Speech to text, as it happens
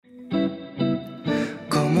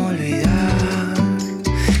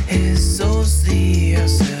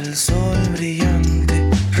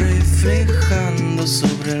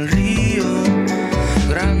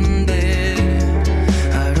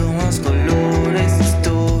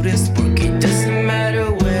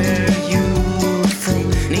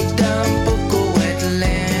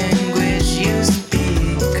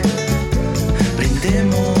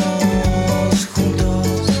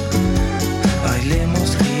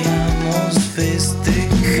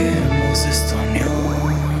Festejemos esta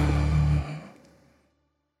unión.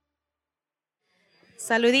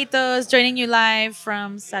 Saluditos, joining you live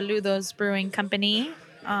from Saludos Brewing Company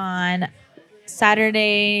on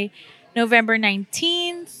Saturday, November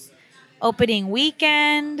 19th, opening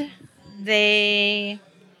weekend. They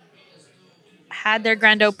had their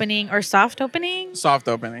grand opening or soft opening. Soft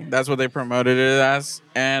opening. That's what they promoted it as.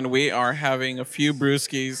 And we are having a few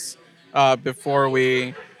brewskis before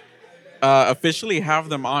we officially have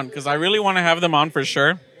them on. Because I really want to have them on for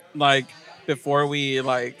sure. Like, before we,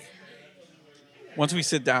 once we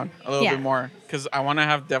sit down a little Yeah. bit more. Because I want to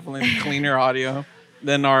have definitely cleaner audio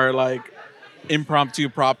than our, impromptu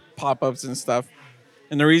pop-ups and stuff.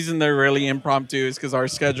 And the reason they're really impromptu is because our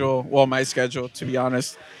schedule, well, my schedule, to be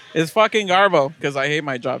honest, is fucking garbo. Because I hate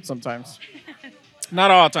my job sometimes.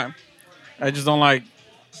 Not all the time. I just don't like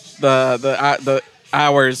the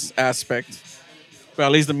hours aspect. But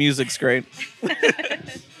at least the music's great.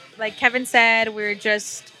 Like Kevin said, we're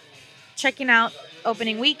just checking out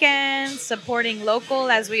opening weekend, supporting local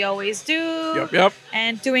as we always do. Yep.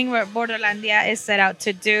 And doing what Borderlandia is set out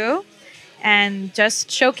to do. And just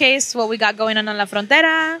showcase what we got going on La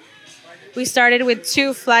Frontera. We started with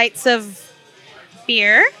 2 flights of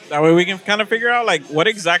beer. That way we can kind of figure out what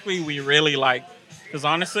exactly we really like. Because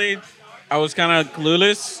honestly, I was kind of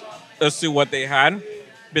clueless as to what they had.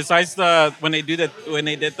 Besides when they did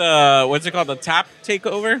the what's it called, the tap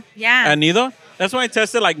takeover Yeah. at Nido. That's why I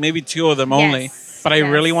tested maybe 2 of them only. Yes, But I yes.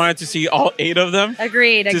 really wanted to see all 8 of them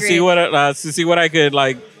Agreed. to see what I could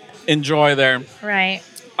enjoy there. Right.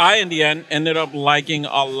 I, in the end, ended up liking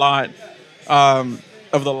a lot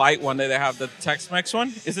of the light one that they have, the Tex-Mex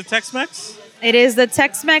one. Is it Tex-Mex? It is the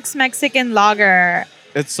Tex-Mex Mexican Lager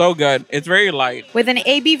It's so good. It's very light. with an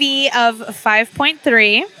ABV of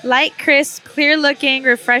 5.3. Light, crisp, clear looking,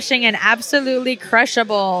 refreshing, and absolutely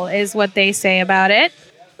crushable is what they say about it.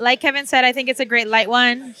 Like Kevin said, I think it's a great light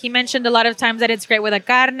one. He mentioned a lot of times that it's great with a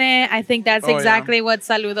carne. I think that's Oh, yeah. exactly what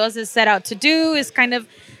Saludos is set out to do, is kind of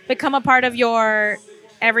become a part of your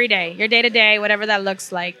everyday, your day-to-day, whatever that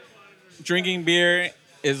looks like. Drinking beer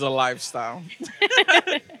is a lifestyle.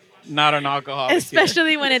 Not an alcoholic.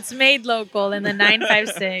 Especially when it's made local in the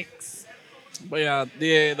 956. But yeah,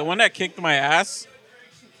 the one that kicked my ass,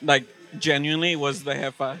 genuinely, was the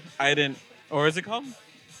Jefa. I didn't, or is it called?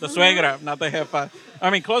 The Suegra, not the Jefa.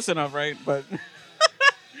 I mean, close enough, right? But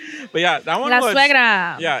but yeah, that one La was...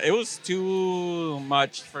 Suegra. Yeah, it was too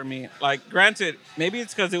much for me. Granted, maybe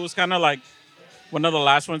it's because it was kind of one of the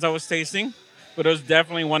last ones I was tasting, but it was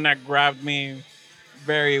definitely one that grabbed me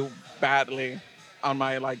very badly on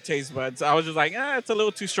my taste buds. I was just it's a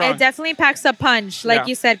little too strong. It definitely packs a punch, like Yeah.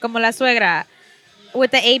 you said, como La Suegra.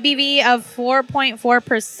 With the ABV of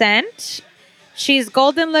 4.4%, she's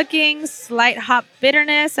golden looking, slight hop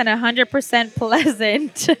bitterness, and 100%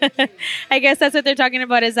 pleasant. I guess that's what they're talking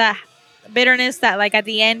about, is that bitterness that at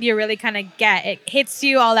the end you really kind of get. It hits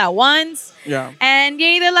you all at once. Yeah. And you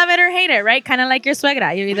either love it or hate it, right? Kind of like your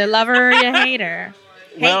suegra. You either love her or you hate her.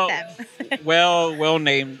 Well- Hate them. Well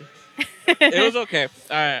named. It was okay.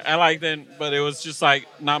 I liked it, but it was just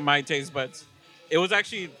not my taste buds. It was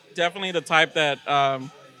actually definitely the type that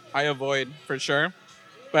I avoid for sure.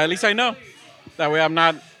 But at least I know. That way I'm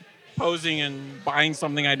not posing and buying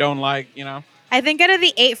something I don't like, I think out of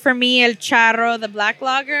the 8 for me, El Charro, the black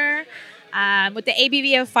lager, with the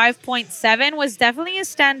ABV of 5.7 was definitely a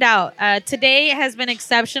standout. Today has been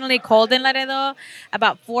exceptionally cold in Laredo,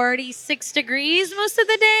 about 46 degrees most of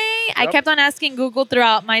the day. I Yep. kept on asking Google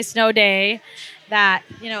throughout my snow day that,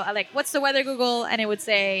 what's the weather, Google? And it would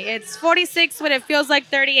say, it's 46 when it feels like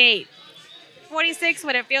 38. 46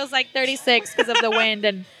 when it feels like 36 because of the wind.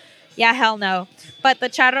 And yeah, hell no. But the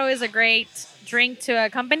charro is a great drink to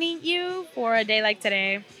accompany you for a day like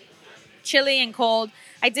today. Chilly and cold.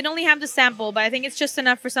 I did only have the sample, but I think it's just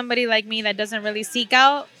enough for somebody like me that doesn't really seek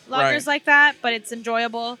out lagers Right. like that, but it's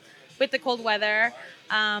enjoyable with the cold weather.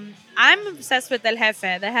 I'm obsessed with El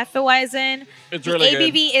Jefe. The Hefeweizen. It's The really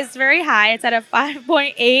good. ABV is very high. It's at a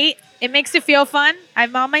 5.8. It makes you feel fun.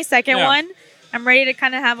 I'm on my second Yeah. one. I'm ready to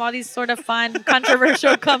kind of have all these sort of fun,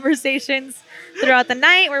 controversial conversations throughout the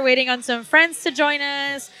night. We're waiting on some friends to join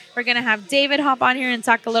us. We're going to have David hop on here and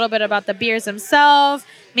talk a little bit about the beers himself.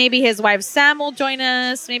 Maybe his wife Sam will join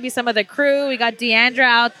us. Maybe some of the crew. We got Deandra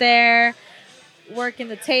out there working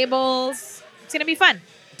the tables. It's going to be fun.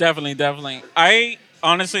 Definitely. I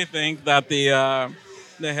honestly think that the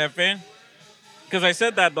Jefe, because I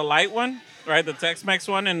said that the light one, right, the Tex-Mex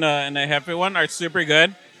one and the Jefe one are super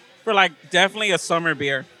good for definitely a summer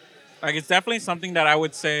beer. It's definitely something that I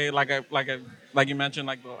would say like you mentioned,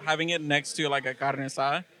 having it next to a carne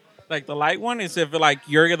asada. Like the light one is if like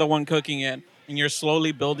you're the one cooking it and you're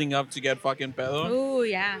slowly building up to get fucking pedo. Ooh,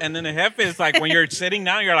 yeah. And then the jefe is like when you're sitting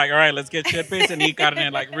down, you're like, all right, let's get shit faced and eat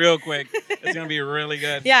carne like real quick. It's gonna be really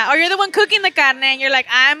good. Yeah, or you're the one cooking the carne and you're like,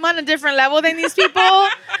 I'm on a different level than these people.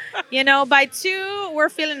 You know, by 2, we're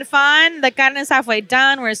feeling fun. The carne is halfway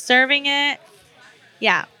done. We're serving it.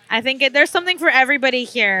 Yeah, I think there's something for everybody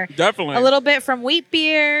here. Definitely. A little bit from wheat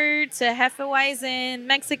beer to Hefeweizen,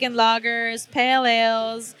 Mexican lagers, pale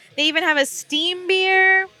ales. They even have a steam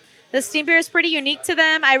beer. The steam beer is pretty unique to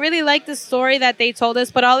them. I really like the story that they told us,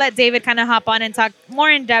 but I'll let David kind of hop on and talk more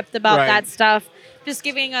in depth about Right. that stuff. Just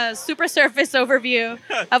giving a super surface overview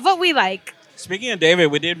of what we like. Speaking of David,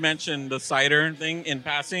 we did mention the cider thing in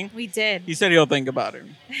passing. We did. He said he'll think about it.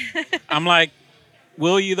 I'm like,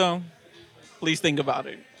 will you though? Please think about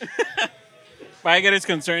it. But I get his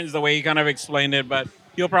concerns the way he kind of explained it, but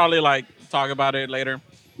he'll probably like talk about it later.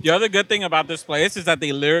 The other good thing about this place is that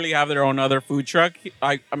they literally have their own other food truck.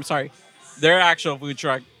 I'm sorry, their actual food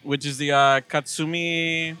truck, which is the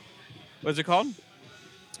Katsumi. What's it called?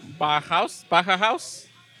 Baja House.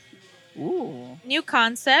 Ooh. New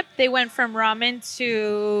concept. They went from ramen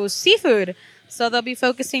to seafood. So they'll be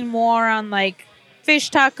focusing more on like fish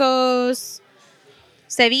tacos,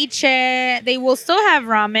 ceviche. They will still have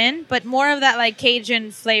ramen, but more of that like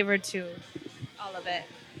Cajun flavor to all of it.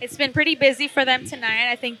 It's been pretty busy for them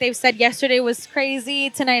tonight. I think they've said yesterday was crazy.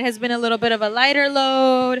 Tonight has been a little bit of a lighter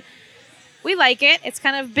load. We like it. It's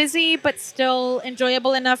kind of busy, but still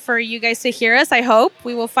enjoyable enough for you guys to hear us, I hope.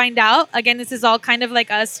 We will find out. Again, this is all kind of like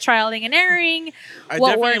us trialing and erroring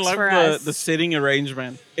what works love for us. the sitting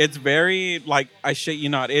arrangement. It's very, like, I shit you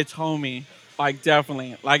not, it's homey. Like,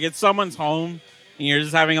 definitely. Like, it's someone's home, and you're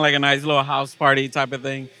just having, like, a nice little house party type of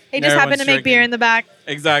thing. They just happen to make beer in the back.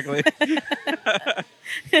 Exactly.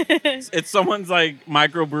 it's someone's like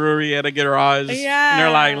microbrewery at a garage. Yeah. And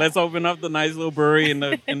they're like, let's open up the nice little brewery in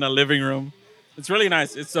the living room. It's really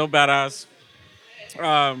nice. It's so badass.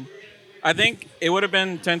 I think it would have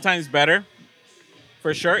been 10 times better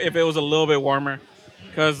for sure if it was a little bit warmer.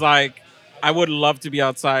 Cause like I would love to be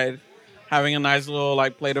outside having a nice little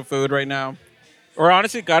like plate of food right now. Or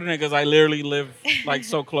honestly carne, because I literally live like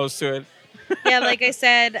so close to it. Yeah, like I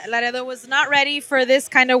said, Laredo was not ready for this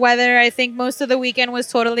kind of weather. I think most of the weekend was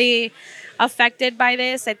totally affected by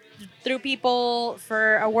this. It threw people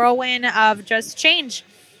for a whirlwind of just change.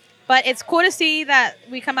 But it's cool to see that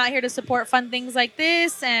we come out here to support fun things like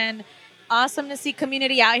this, and awesome to see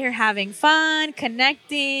community out here having fun,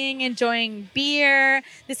 connecting, enjoying beer.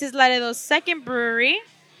 This is Laredo's second brewery,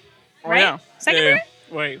 right? Oh, yeah. Second Yeah.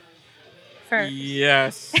 brewery? Wait. First.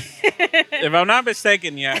 Yes. If I'm not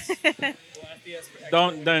mistaken, yes.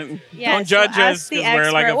 Don't Yes, judge we'll us ask the because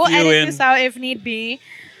we're like expert. a We'll few edit in. this out if need be.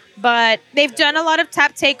 But they've done a lot of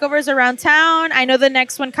tap takeovers around town. I know the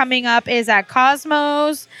next one coming up is at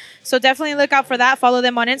Cosmos. So definitely look out for that. Follow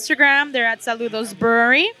them on Instagram. They're at Saludos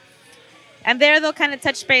Brewery. And there they'll kind of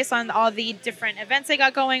touch base on all the different events they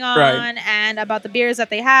got going on Right. and about the beers that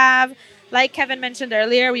they have. Like Kevin mentioned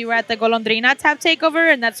earlier, we were at the Golondrina Tap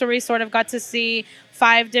Takeover, and that's where we sort of got to see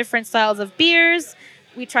 5 different styles of beers.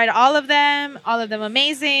 We tried all of them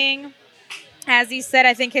amazing. As he said,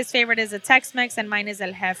 I think his favorite is a Tex-Mex, and mine is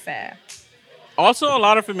El Jefe. Also, a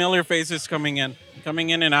lot of familiar faces coming in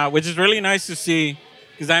and out, which is really nice to see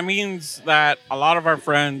because that means that a lot of our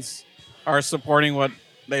friends are supporting what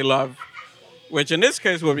they love, which in this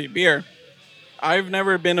case would be beer. I've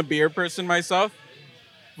never been a beer person myself.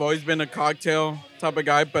 I've always been a cocktail type of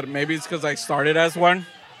guy, but maybe it's because I started as one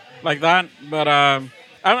like that. But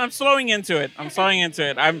I'm slowing into it.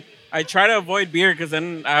 I try to avoid beer because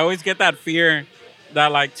then I always get that fear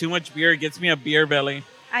that like too much beer gets me a beer belly.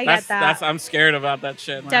 I get that. I'm scared about that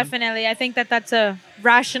shit, man. Definitely. I think that that's a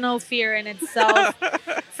rational fear in itself.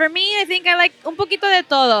 For me, I think I like un poquito de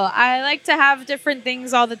todo. I like to have different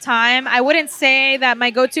things all the time. I wouldn't say that my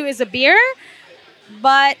go-to is a beer,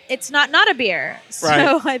 but it's not a beer. So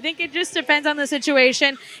Right. I think it just depends on the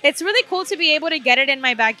situation. It's really cool to be able to get it in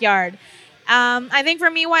my backyard. I think for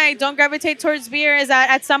me, why I don't gravitate towards beer is that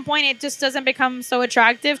at some point it just doesn't become so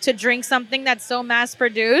attractive to drink something that's so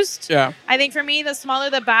mass-produced. Yeah. I think for me, the smaller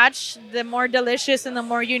the batch, the more delicious and the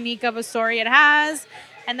more unique of a story it has.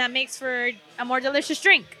 And that makes for a more delicious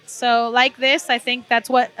drink. So like this, I think that's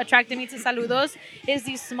what attracted me to Saludos, is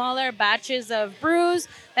these smaller batches of brews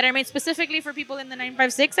that are made specifically for people in the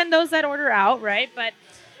 956 and those that order out, right? But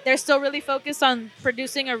they're still really focused on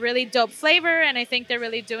producing a really dope flavor. And I think they're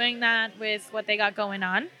really doing that with what they got going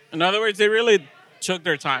on. In other words, they really took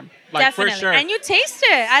their time. Like, Definitely. for sure. And you taste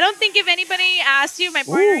it. I don't think if anybody asked you, my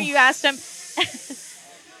partner, Ooh. you asked them,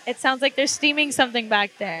 it sounds like they're steaming something back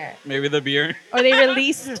there. Maybe the beer. Or they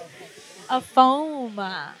released a foam.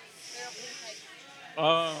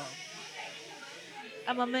 Oh.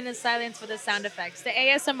 A moment of silence for the sound effects, the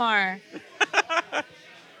ASMR.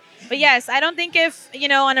 But yes, I don't think if,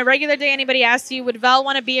 on a regular day anybody asks you, would Val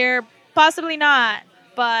want a beer? Possibly not.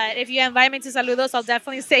 But if you invite me to Saludos, I'll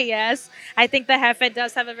definitely say yes. I think the Jefe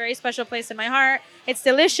does have a very special place in my heart. It's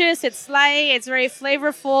delicious, it's light, it's very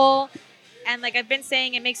flavorful. And like I've been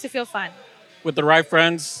saying, it makes you feel fun. With the right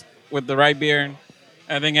friends, with the right beer,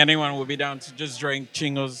 I think anyone would be down to just drink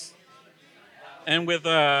chingos. And with,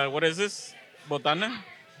 what is this? Botana?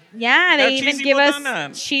 Yeah, they Yeah, even cheesy give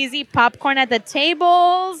botana. us cheesy popcorn at the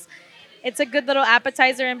tables. It's a good little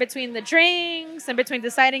appetizer in between the drinks, in between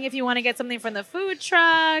deciding if you want to get something from the food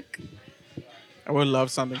truck. I would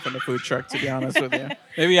love something from the food truck, to be honest with you.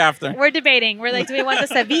 Maybe after. We're debating. We're like, do we want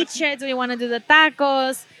the ceviche? Do we want to do the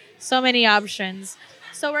tacos? So many options.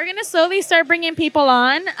 So we're going to slowly start bringing people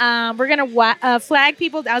on. We're going to flag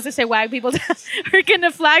people. I was going to say wag people down. We're going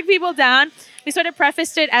to flag people down. We sort of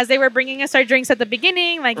prefaced it as they were bringing us our drinks at the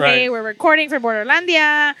beginning. Like, Right. hey, we're recording for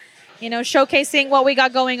Borderlandia. Showcasing what we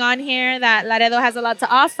got going on here, that Laredo has a lot to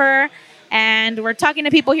offer. And we're talking to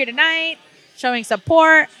people here tonight, showing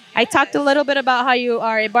support. I talked a little bit about how you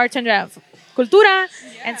are a bartender at Cultura.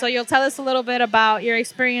 And so you'll tell us a little bit about your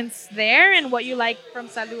experience there and what you like from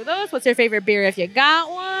Saludos. What's your favorite beer if you got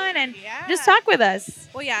one? And just talk with us.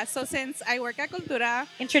 Well, yeah, so since I work at Cultura,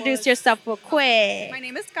 Introduce yourself real quick. my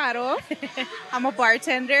name is Caro. I'm a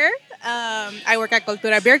bartender. I work at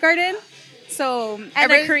Cultura Beer Garden. So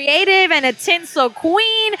And a creative and a tinsel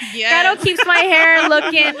queen. Yes. Caro keeps my hair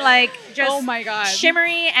looking like just oh my god,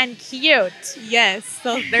 shimmery and cute. yes.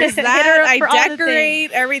 So there's Hit her that. up I for all the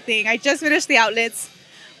decorate everything. I just finished the outlets.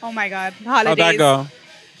 Oh my god, holidays. How'd that go?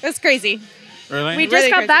 It's crazy. Really? We just Really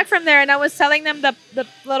got crazy. back from there and I was telling them the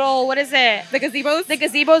little, what is it? The gazebos. The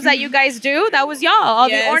gazebos that you guys do. That was y'all. All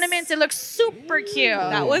the Yes. ornaments. It looks super cute.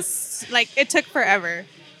 That was like it took forever.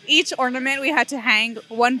 Each ornament we had to hang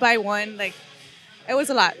one by one. Like it was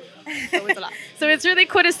a lot. It was a lot. So it's really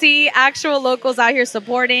cool to see actual locals out here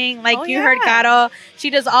supporting. Like Oh, you heard yeah. Caro. She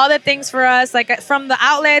does all the things for us, like from the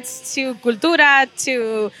outlets to Cultura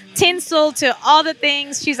to tinsel to all the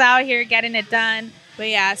things. She's out here getting it done. But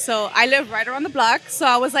yeah, so I live right around the block. So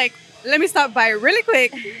I was like, let me stop by really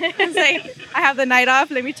quick. It's like I have the night off.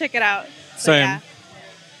 Let me check it out. So, Same. yeah.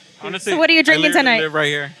 Honestly, So what are you I drinking literally tonight? live right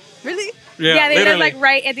here. Really? Yeah, they literally. live like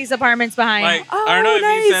right at these apartments behind. Like, Oh, I don't know if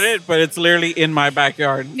you nice. said it, but it's literally in my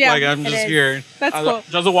backyard. Yeah, like I'm it just is. here. That's I- cool.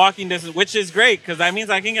 Just a walking distance, which is great because that means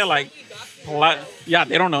I can get like, yeah,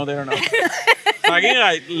 they don't know. So I can get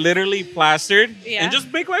like literally plastered Yeah. and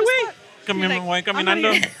just make my way. Like, Voy I'm caminando.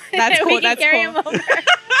 gonna- That's We cool. can That's carry cool. 'em over.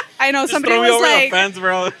 I know Just somebody throw me was over the like, fence,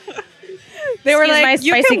 bro. they were Excuse my like,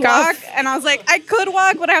 you spicy can cough. walk, and I was like, I could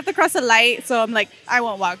walk, but I have to cross a light, so I'm like, I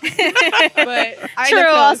won't walk. But I True. live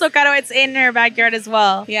close. Also, Caro, it's in her backyard as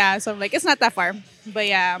well. Yeah, so I'm like, it's not that far. But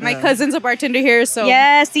yeah, my Yeah. cousin's a bartender here, so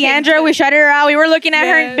Yes, Deandra, we shouted her out. We were looking at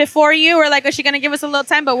her Yes. before you. We're like, is she going to give us a little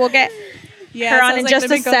time? But we'll get yeah, her so on I was in like, just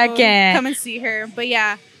let a me go second. Come and see her. But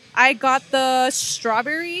yeah, I got the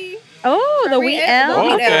strawberry. Oh, the wheat L. The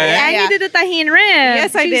wheat L, And yeah. you did the tahine rim.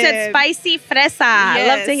 Yes, I She said did. spicy fresa. I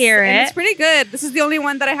love to Yes, hear and it. it's pretty good. This is the only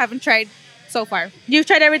one that I haven't tried so far. You've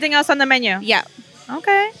tried everything else on the menu? Yeah.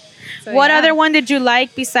 Okay. So, What yeah. other one did you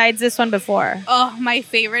like besides this one before? Oh, my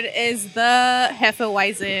favorite is the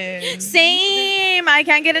Hefeweizen. Same. I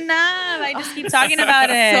can't get enough. I just keep talking about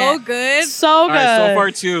it. So good. So All good. right, so far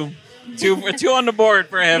two on the board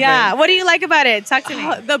for heaven. Yeah. What do you like about it? Talk to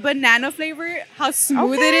me. The banana flavor, how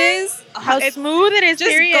smooth it Okay. is. How it smooth it is, just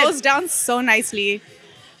period. goes down so nicely.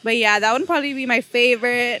 But yeah, that would probably be my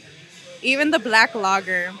favorite. Even the black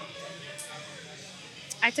lager.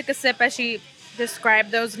 I took a sip as she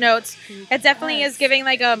described those notes. It definitely is giving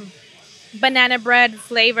like a banana bread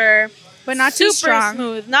flavor, But not super too strong.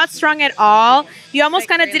 smooth, not strong at all. You almost Like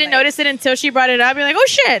kind of very didn't light. notice it until she brought it up. You're like, oh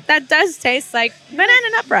shit, that does taste like banana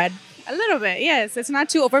nut bread. A little bit, yes. It's not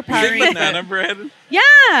too Is overpowering. it banana bread?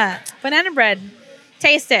 Yeah, banana bread.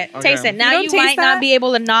 Taste it, Okay. taste it. Now don't you taste might not that? be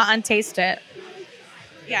able to not untaste it.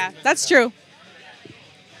 Yeah, that's true.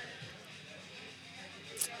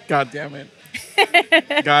 God damn it.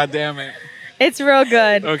 God damn it. It's real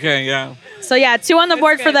good. Okay, yeah. So yeah, 2 on the It's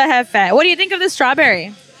board for good. the Jefe. What do you think of the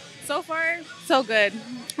strawberry? So far, so good.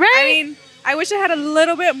 Right? I mean, I wish it had a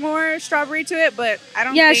little bit more strawberry to it, but I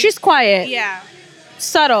don't yeah, think... she's quiet. Yeah.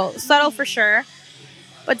 Subtle for sure.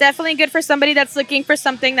 But definitely good for somebody that's looking for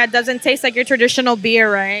something that doesn't taste like your traditional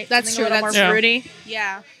beer, right? That's Something true, A little that's more true. fruity.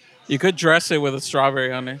 Yeah. You could dress it with a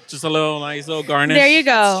strawberry on it. Just a little nice little garnish. There you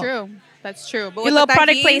go. That's true. That's true. But Your with little the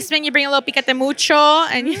product tajín- placement, you bring a little picate mucho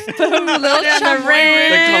and you put it on the The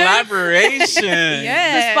rim. collaboration. The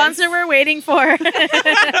Yes. sponsor we're waiting for.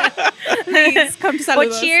 Please come to Well,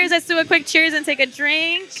 Saludos. cheers. Let's do a quick cheers and take a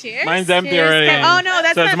drink. Cheers. Mine's empty Cheers. already. Oh, no,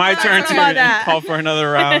 that's so it's my not turn fun. to About that. call for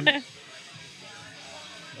another round.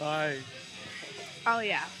 Aye. Oh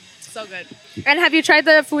yeah, so good. And have you tried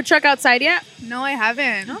the food truck outside yet? No, I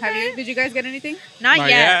haven't. Have Okay. you? Did you guys get anything? Not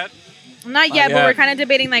yet. Not yet, but yet. we're kind of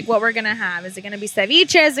debating like what we're gonna have. Is it gonna be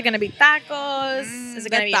ceviche? Is it gonna be tacos? Is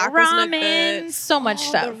it gonna the be tacos look ramen? good. So much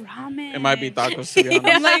stuff. The ramen. It might be tacos, to be honest.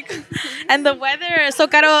 Yeah. I'm like, And the weather, so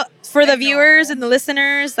caro for the viewers and the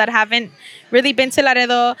listeners that haven't really been to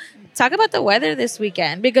Laredo. Talk about the weather this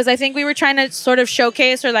weekend because I think we were trying to sort of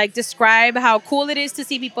showcase or like describe how cool it is to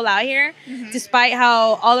see people out here, despite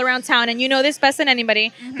how all around town, and you know this best than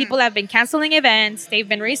anybody, people have been canceling events, they've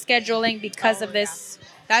been rescheduling because of this.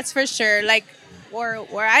 that's for sure. Like, where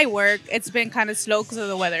I work, it's been kind of slow because of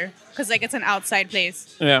the weather. Because like it's an outside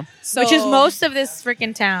place, Yeah. so Which is most of this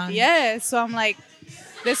freaking town. Yeah. So I'm like,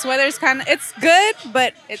 this weather's kind of it's good,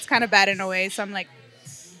 but it's kind of bad in a way. So I'm like,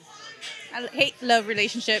 I hate love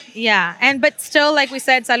relationship. Yeah, but still, like we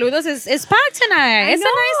said, Saludos is packed tonight. I It's a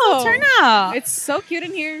nice little know. turnout. It's so cute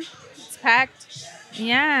in here. It's packed. I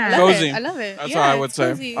Yeah. love Cozy. it. I love it. That's yeah, what I would it's say,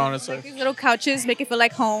 cozy. honestly. Like these little couches make it feel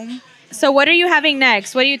like home. So what are you having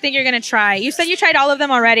next? What do you think you're gonna try? You said you tried all of them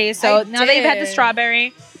already, so I now that you've had the did.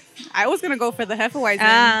 strawberry. I was gonna go for the Hefeweizen.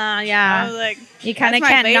 Ah, I yeah. was like, You kind of that's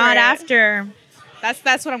my can't not favorite. after.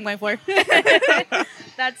 That's what I'm going for.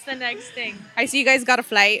 That's the next thing. I see you guys got a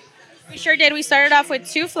flight. We sure did. We started off with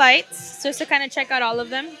 2 flights just to kind of check out all of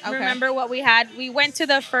them. Okay. Remember what we had. We went to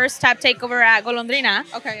the first tap takeover at Golondrina,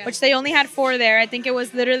 Okay, yeah. which they only had 4 there. I think it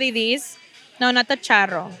was literally these. No, not the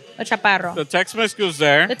charro, the chaparro. The Tex-Mex was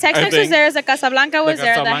there. The Tex I Mex was think. there, the Casablanca was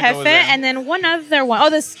there, the Casablanca was Jefe, there. and then one other one. Oh,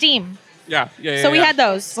 the Steam. Yeah, yeah. So we yeah. had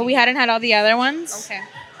those, but we hadn't had all the other ones. Okay.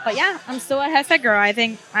 But yeah, I'm still a Jefe girl. I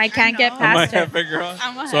think I can't get know. I'm a past it. Jefe girl.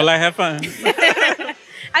 I'm a So la jefa.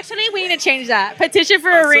 Actually, we need to change that. Petition for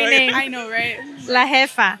a sorry. rename. I know, right? La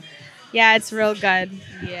Jefa. Yeah, it's real good.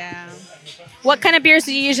 Yeah. What kind of beers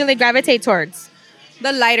do you usually gravitate towards?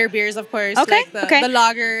 The lighter beers, of course. Okay, Like the, okay. the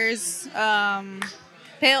lagers,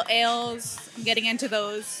 pale ales. I'm getting into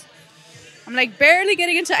those. I'm like barely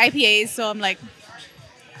getting into IPAs, so I'm like,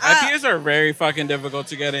 IPAs are very fucking difficult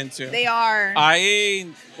to get into. they are.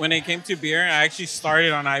 When it came to beer, I actually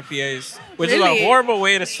started on IPAs, which is Really? a horrible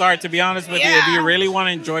way to start, to be honest with you. If Yeah. you really want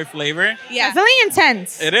to enjoy flavor, yeah. Definitely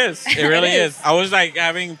intense. it is. It really It is. I was like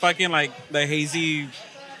having fucking like the hazy,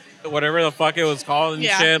 whatever the fuck it was called and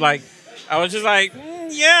Yeah. shit. Like, I was just like,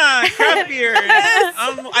 yeah, craft beer.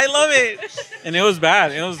 I love it. And it was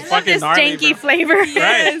bad. It was I love fucking this gnarly. janky bro. flavor. Right.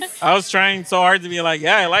 Yes. I was trying so hard to be like,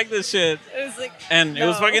 yeah, I like this shit. It was like, And it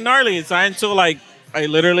was No. fucking gnarly. It's not until like I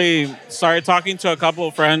literally started talking to a couple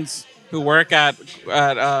of friends who work at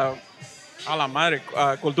a la madre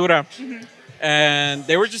Cultura, and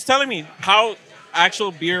they were just telling me how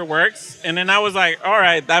actual beer works. And then I was like, all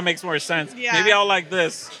right, that makes more sense. Yeah. Maybe I'll like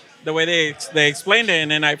this the way they explained it,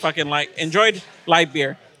 and then I fucking like enjoyed light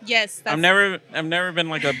beer. yes. That's, I've never been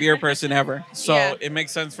like a beer person ever, so Yeah. it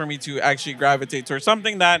makes sense for me to actually gravitate towards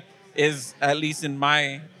something that is at least in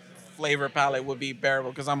my flavor palette would be bearable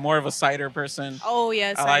because I'm more of a cider person. Oh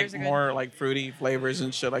yes. I ciders like are good. more like fruity flavors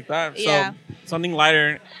and shit like that. Yeah. So something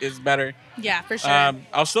lighter is better. Yeah, for sure.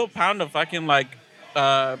 I'll still pound a fucking like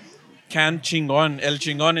canned chingon, el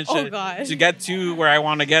chingon and Oh, shit God. to get to where I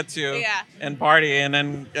want to get to Yeah. and party and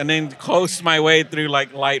then coast my way through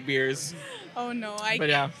like light beers. oh no, But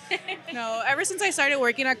yeah. no. Ever since I started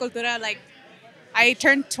working at Cultura, like I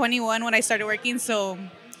turned 21 when I started working, so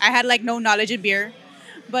I had like no knowledge in beer,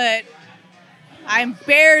 but I'm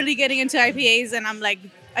barely getting into IPAs, and I'm like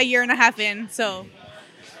a year and a half in, so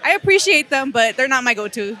I appreciate them, but they're not my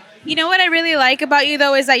go-to. You know what I really like about you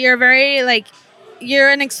though is that you're very like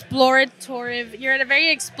you're a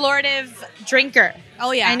very explorative drinker.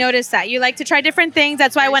 Oh yeah, I noticed that. You like to try different things.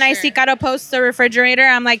 That's why For when I sure. see Caro post the refrigerator,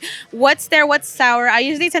 I'm like, what's there? What's sour? I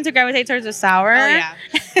usually tend to gravitate towards the sour. Oh yeah,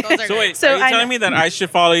 those are So good. wait, So are you I telling know- me that I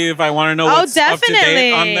should follow you if I want to know Oh, what's up to definitely.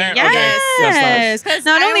 date on there? Yes. Okay. Yes, Because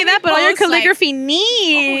Not I only only that, but all your post, like- calligraphy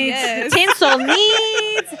needs, yes. tinsel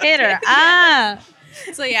needs, hit her up.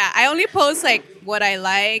 So yeah, I only post like what I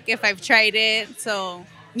like if I've tried it. So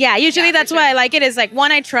Yeah, usually Yeah, for that's sure. why I like it is like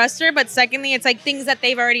one, I trust her, but secondly, it's like things that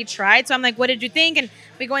they've already tried. So I'm like, what did you think? And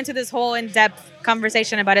we go into this whole in-depth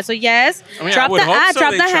conversation about it. So yes, I mean, I drop would the hope ad, so.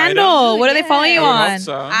 drop They the tried handle. them. What do they follow Yeah. you I would on? hope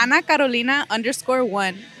so. Ana Carolina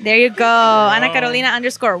 _1. There you go. Ana Carolina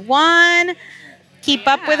 _1. keep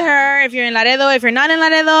up with her. If you're in Laredo, if you're not in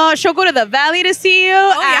Laredo, she'll go to the Valley to see you.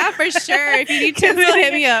 Oh yeah, for sure. If you need tinsel,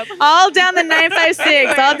 hit me up. All down the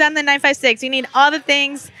 956. All down the 956. You need all the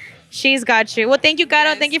things. She's got you. Well, thank you, Caro.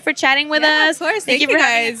 Yes. Thank you for chatting with Yeah, us. of course. Thank you Thank for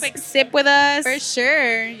you, having a guys. quick sip with us. For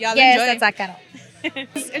sure. Y'all Yes, enjoy. that's Caro.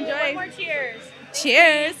 Enjoy. One more cheers.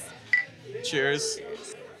 Cheers. Cheers.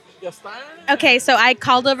 Okay, so I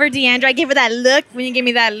called over Deandra. I gave her that look. When you give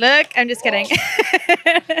me that look, I'm just kidding.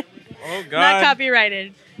 Oh, God. Not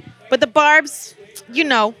copyrighted. But the barbs, you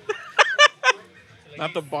know.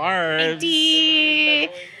 Not the bar.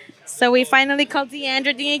 So we finally called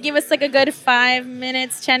Deandra. Do you give us like a good 5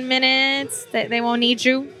 minutes, 10 minutes? They won't need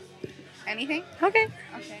you. Anything? Okay.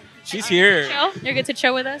 Okay. She's here. Chill. You're good to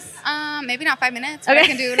chill with us? Maybe not 5 minutes. But Okay. I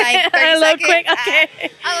can do like 30 A little seconds. quick.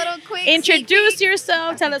 Okay. A little quick. Introduce sneak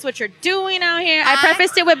yourself. Tell us what you're doing out here. I I-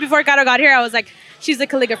 prefaced it with before Caro got here. I was like, she's a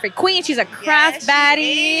calligraphy queen. She's a craft she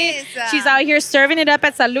baddie. is. She's out here serving it up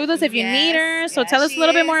at Saludos if you need her. Yes, So yes, tell us a she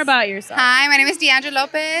little bit is. more about peek. yourself. Hi, my name is Deandra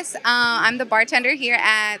Lopez. I'm the bartender here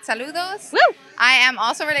at Saludos. Woo! I am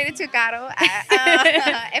also related to Caro.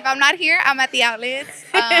 If I'm not here, I'm at the outlets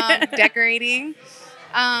decorating.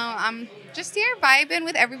 I'm just here vibing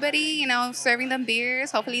with everybody, you know, serving them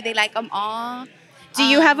beers. Hopefully they like them all. Do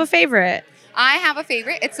you have a favorite? I have a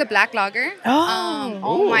favorite. It's a black lager. Oh.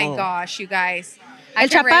 Oh my Ooh. gosh, you guys. El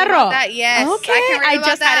can rave Chaparro. about that. Yes. Okay, I, can rave I about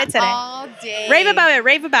just had that it today. all day. Rave about it.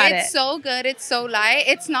 Rave about It's it. so good. It's so light.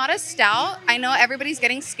 It's not a stout. I know everybody's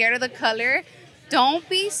getting scared of the color. Don't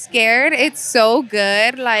be scared. It's so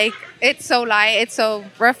good. Like, it's so light. It's so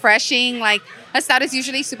refreshing. Like, a stout is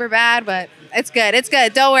usually super bad, but it's good. It's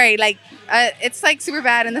good. Don't worry. Like, it's like super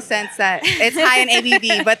bad in the sense that it's high in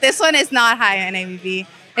ABV, but this one is not high in ABV.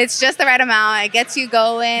 It's just the right amount. It gets you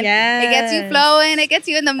going. It gets you Yes. flowing. It gets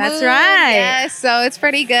you in the mood. That's right. Yes. So it's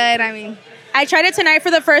pretty good. I mean, I tried it tonight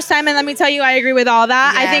for the first time, and let me tell you, I agree with all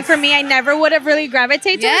that. I think Yes. for me, I never would have really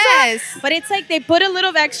gravitated towards that. yes. But it's like they put a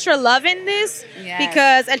little extra love in this Yes.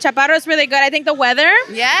 because El Chaparro is really good. I think the weather.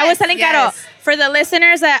 Yes, I was telling Caro, yes. for the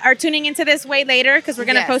listeners that are tuning into this way later, because we're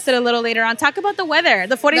going to Yes. post it a little later on, talk about the weather.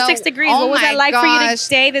 The 46 No, degrees. oh What was my that like for you to gosh.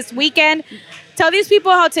 stay this weekend? Tell these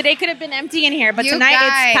people how today could have been empty in here, but You tonight guys,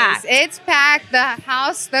 it's packed. It's packed. The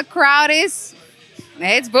house, the crowd is,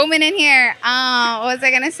 it's booming in here. What was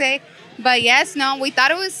I gonna say? But yes, no, we thought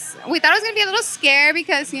it was gonna be a little scary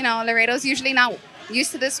because you know Laredo's usually not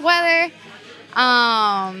used to this weather.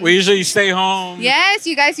 We usually stay home. Yes,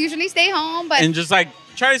 you guys usually stay home, but And just like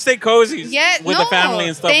try to stay cozy yeah, with the family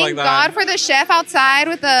and stuff thank like that. God for the chef outside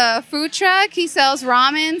with the food truck. He sells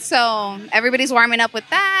ramen, so everybody's warming up with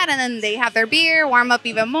that, and then they have their beer, warm up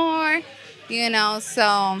even more. You know,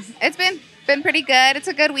 so it's been pretty good. It's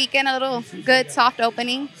a good weekend, a little good soft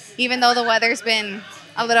opening, even though the weather's been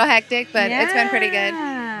a little hectic, but it's been pretty good.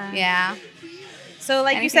 Yeah. So,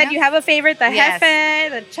 like you Anything said, you else? have a favorite, the Yes.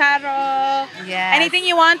 Jefe, the Charro. Yeah. Anything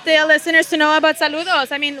you want the listeners to know about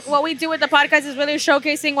Saludos? I mean, what we do with the podcast is really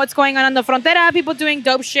showcasing what's going on the Frontera, people doing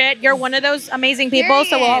dope shit. You're one of those amazing people,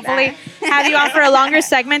 so we'll Period. hopefully have you on for a longer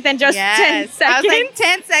segment than just 10 Yes. I seconds. was like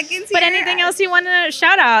 10 seconds But here. anything else you want to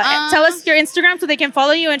shout out? Tell us your Instagram so they can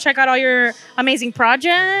follow you and check out all your amazing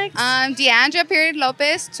projects. Deandra period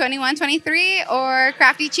Lopez 2123 or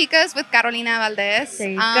Crafty Chicas with Carolina Valdez.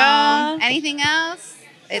 There you go. Anything else?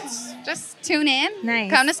 It's just tune in. Nice.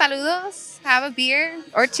 Come to Saludos. Have a beer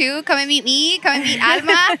or two. Come and meet me. Come and meet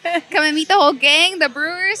Alma. Come and meet the whole gang, the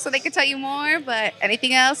brewers, so they can tell you more. But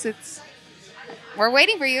anything else, we're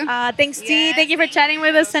waiting for you. Thanks, T. Yes, Thank you for thank chatting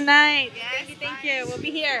with us tonight. Yes, Thank you. We'll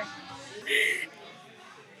be here.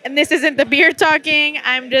 And this isn't the beer talking.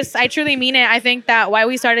 I truly mean it. I think that why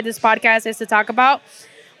we started this podcast is to talk about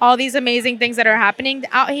all these amazing things that are happening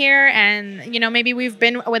out here. And, you know, maybe we've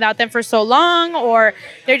been without them for so long, or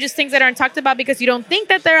they're just things that aren't talked about because you don't think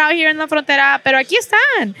that they're out here in La Frontera. Pero aquí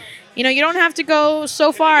están. You know, you don't have to go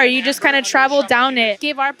so far. You just kind of travel down it.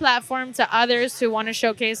 Give our platform to others who want to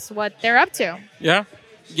showcase what they're up to. Yeah.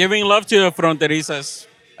 Giving love to the fronterizas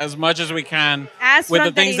as much as we can As with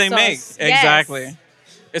the things they make. fronterizos. Yes. Exactly.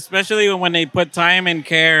 Especially when they put time and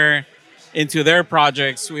care into their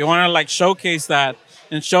projects. We want to like showcase that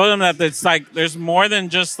and show them that it's like there's more than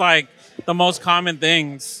just like the most common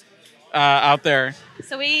things out there.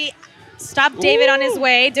 So we stopped David on his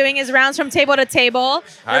way, doing his rounds from table to table.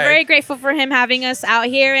 Hi. We're very grateful for him having us out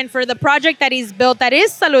here and for the project that he's built that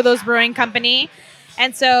is Saludos Brewing Company.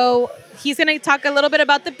 And so he's going to talk a little bit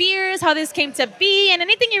about the beers, how this came to be, and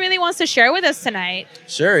anything he really wants to share with us tonight.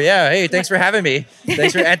 Sure, yeah. Hey, thanks for having me.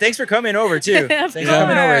 Thanks for coming over too. Of Thanks for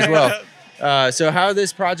coming over as course. well. So how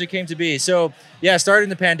this project came to be. So yeah, started in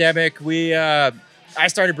the pandemic. I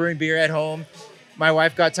started brewing beer at home. my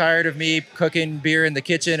wife got tired of me cooking beer in the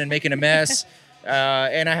kitchen and making a mess.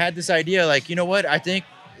 And I had this idea, like, you know what? I think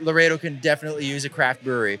Laredo can definitely use a craft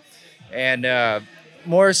brewery. And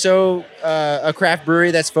more so a craft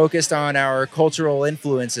brewery that's focused on our cultural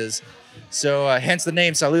influences. So hence the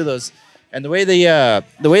name Saludos. And the way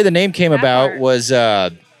the name came about was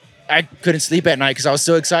I couldn't sleep at night because I was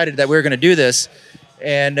so excited that we were going to do this,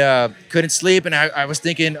 and couldn't sleep. And I was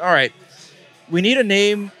thinking, all right, we need a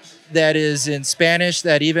name that is in Spanish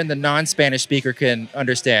that even the non-Spanish speaker can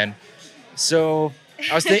understand. So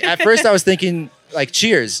at first I was thinking like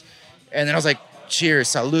cheers, and then I was like, cheers,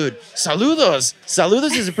 salud, saludos.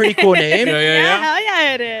 Saludos is a pretty cool name. Yeah, hell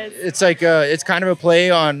yeah, it is. It's like it's kind of a play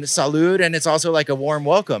on salud, and it's also like a warm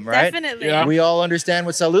welcome, right? Definitely. Yeah. We all understand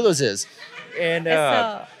what saludos is, and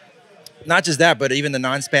So, not just that, but even the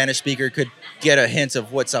non-Spanish speaker could get a hint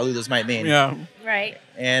of what saludos might mean. Yeah. right.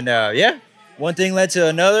 And one thing led to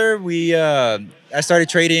another. I started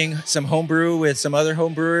trading some homebrew with some other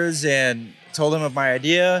homebrewers, and told them of my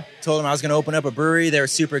idea. Told them I was going to open up a brewery. They were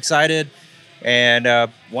super excited,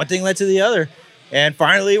 and one thing led to the other, and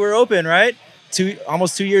finally we're open. Right,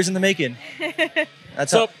 almost 2 years in the making.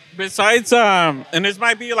 That's So besides, and this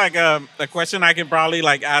might be like a question I can probably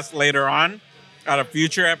like ask later on at a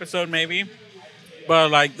future episode maybe,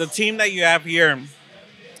 but like the team that you have here,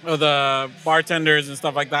 or the bartenders and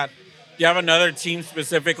stuff like that, do you have another team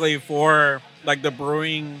specifically for like the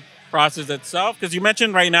brewing process itself? Because you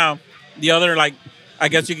mentioned right now the other, like, I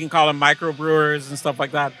guess you can call them microbrewers and stuff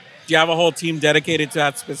like that. Do you have a whole team dedicated to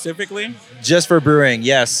that specifically? just for brewing,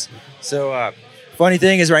 yes. So funny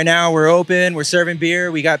thing is, right now we're open. We're serving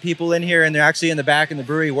beer. We got people in here, and they're actually in the back in the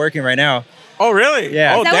brewery working right now. Oh, really?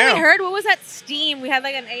 Yeah. Oh, Is that damn. what we heard? What was that steam? We had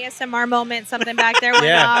like an ASMR moment, something back there went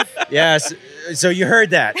Yeah. off. Yes. So you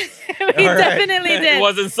heard that. We All right. definitely did. It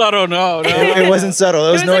wasn't subtle, no. It wasn't subtle.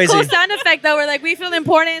 It was a noisy. cool sound effect though. We're like, we feel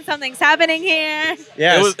important. Something's happening here.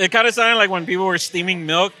 Yes. It kind of sounded like when people were steaming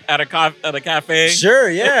milk at a cafe.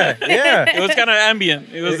 Sure. Yeah. Yeah. It was kind of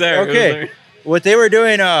ambient. It was there. It was Okay. there. What they were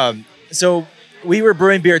doing. So we were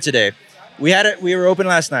brewing beer today. We were open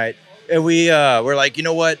last night, and we were like, you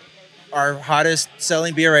know what? Our hottest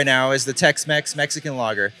selling beer right now is the Tex-Mex Mexican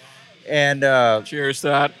lager, and Cheers to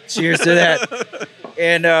that. cheers to that.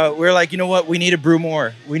 And we're like, you know what? We need to brew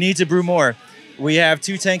more. We need to brew more. We have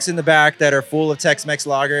 2 tanks in the back that are full of Tex-Mex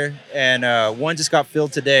lager, and one just got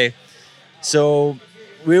filled today. So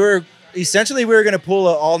we were going to pull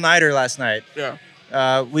an all-nighter last night.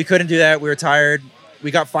 Yeah. We couldn't do that. We were tired.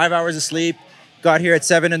 We got 5 hours of sleep. Got here at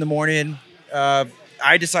 7 in the morning.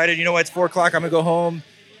 I decided, you know what? It's 4 o'clock. I'm gonna go home,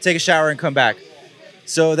 take a shower, and come back.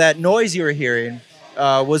 So that noise you were hearing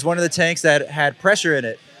was one of the tanks that had pressure in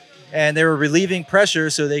it, and they were relieving pressure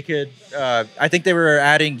so they could. I think they were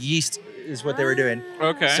adding yeast, is what they were doing.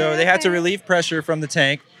 Okay. So they had to relieve pressure from the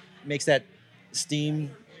tank. Makes that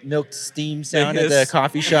milk steam sound at the hiss.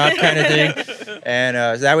 coffee shop kind of thing, and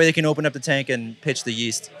so that way they can open up the tank and pitch the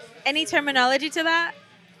yeast. Any terminology to that?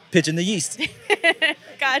 Pitching the yeast.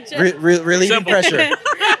 Gotcha. Relieving Simple. pressure.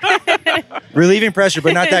 Relieving pressure,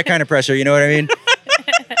 but not that kind of pressure. You know what I mean?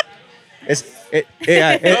 You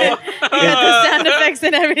got the sound effects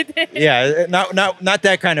and everything. Not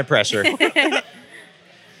that kind of pressure.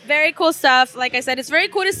 Very cool stuff. Like I said, it's very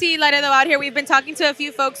cool to see Laredo out here. We've been talking to a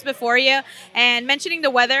few folks before you and mentioning the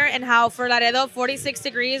weather and how for Laredo, 46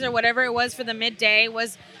 degrees or whatever it was for the midday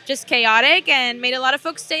was just chaotic and made a lot of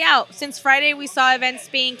folks stay out. Since Friday, we saw events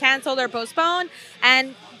being canceled or postponed,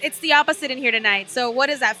 and it's the opposite in here tonight. So what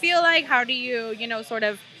does that feel like? How do you, sort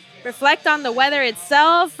of reflect on the weather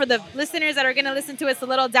itself for the listeners that are going to listen to us a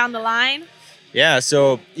little down the line? Yeah,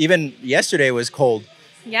 so even yesterday was cold.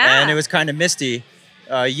 Yeah. And it was kind of misty.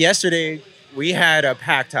 Yesterday, we had a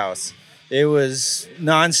packed house. It was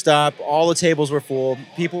nonstop. All the tables were full.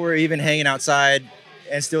 People were even hanging outside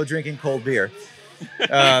and still drinking cold beer.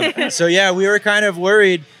 So, yeah, we were kind of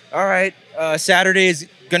worried. All right, Saturday is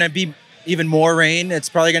going to be even more rain. It's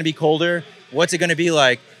probably going to be colder. What's it going to be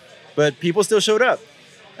like? But people still showed up.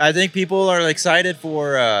 I think people are excited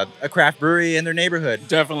for a craft brewery in their neighborhood.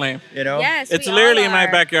 Definitely. Yes, It's we literally all in my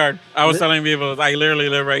are. backyard. I was telling people, I literally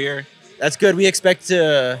live right here. That's good. We expect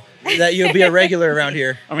that you'll be a regular around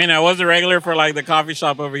here. I mean, I was a regular for like the coffee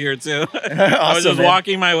shop over here too. I was Awesome, just man.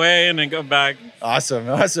 walking my way and then come back. Awesome.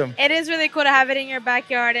 It is really cool to have it in your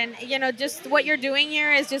backyard, and just what you're doing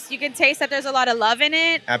here is just you can taste that there's a lot of love in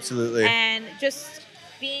it, Absolutely. and just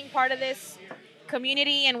being part of this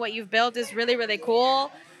community and what you've built is really, really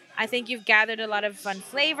cool. I think you've gathered a lot of fun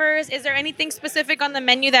flavors. Is there anything specific on the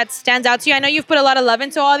menu that stands out to you? I know you've put a lot of love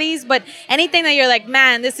into all these, but anything that you're like,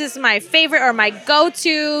 man, this is my favorite or my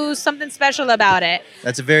go-to, something special about it?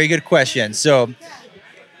 That's a very good question. So,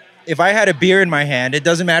 if I had a beer in my hand, it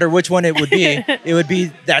doesn't matter which one it would be. It would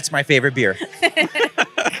be that's my favorite beer.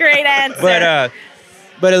 Great answer.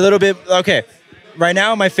 But a little bit okay. Right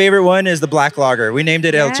now, my favorite one is the black lager. We named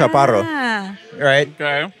it El Chaparro. Yeah. Right?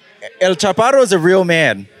 Okay. El Chaparro is a real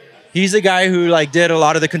man. He's the guy who like did a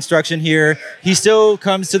lot of the construction here. He still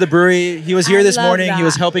comes to the brewery. He was here I this love morning. He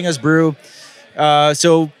was that. helping us brew.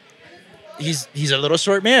 So he's a little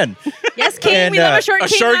short man. Yes, King. And, We love a short a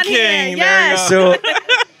king short on king, here. there you Yes. go.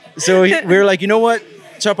 We were like, you know what,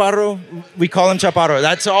 Chaparro. We call him Chaparro.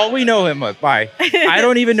 That's all we know him by. I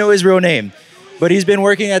don't even know his real name, but he's been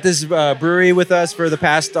working at this brewery with us for the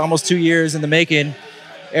past almost 2 years in the making.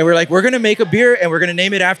 And we're like, we're gonna make a beer and we're gonna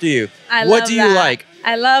name it after you. I What love do you that. like?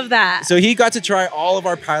 I love that. So he got to try all of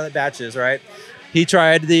our pilot batches, right? He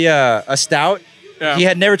tried the a stout. Yeah. He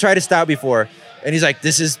had never tried a stout before, and he's like,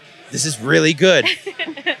 "This is really good."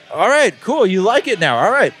 All right, cool. You like it now?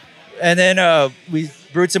 All right. And then we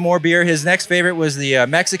brewed some more beer. His next favorite was the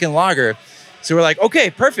Mexican lager. So we're like, okay,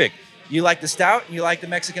 perfect. You like the stout, you like the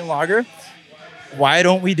Mexican lager. Why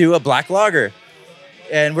don't we do a black lager?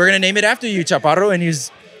 And we're gonna name it after you, Chaparro. And he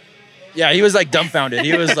was like dumbfounded.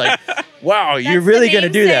 He was like, wow, you're That's really the gonna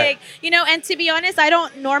do that? namesake. You know, and to be honest, I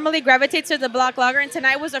don't normally gravitate to the black lager, and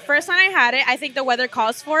tonight was the first time I had it. I think the weather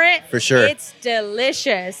calls for it. For sure. It's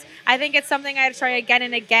delicious. I think it's something I'd try again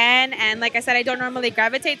and again. And like I said, I don't normally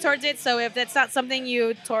gravitate towards it. So if that's not something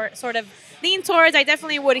you sort of lean towards, I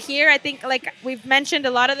definitely would hear. I think, like we've mentioned,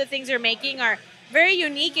 a lot of the things you're making are very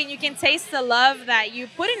unique, and you can taste the love that you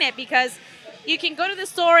put in it, because you can go to the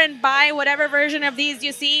store and buy whatever version of these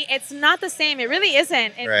you see. It's not the same. It really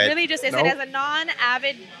isn't. It Right. really just isn't. Nope. As a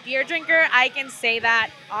non-avid beer drinker, I can say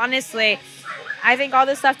that honestly. I think all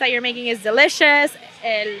the stuff that you're making is delicious.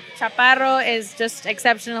 El Chaparro is just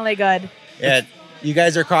exceptionally good. Yeah, you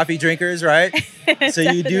guys are coffee drinkers, right? So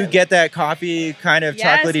you do get that coffee kind of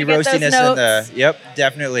Yes, chocolatey you get those roastiness in the. notes. Yep,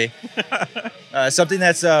 definitely. Something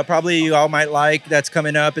that's probably you all might like that's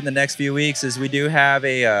coming up in the next few weeks is we do have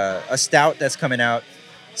a stout that's coming out.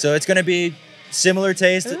 So it's going to be similar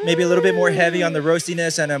taste, maybe a little bit more heavy on the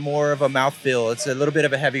roastiness and a more of a mouthfeel. It's a little bit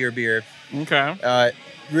of a heavier beer. Okay.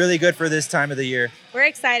 Really good for this time of the year. We're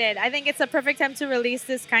excited. I think it's a perfect time to release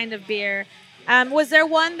this kind of beer. Was there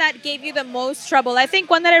one that gave you the most trouble? I think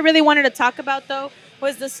one that I really wanted to talk about, though,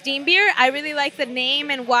 was the steam beer. I really like the name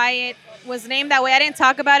and why it was named that way. I didn't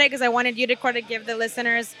talk about it because I wanted you to kind of give the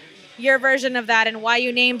listeners your version of that and why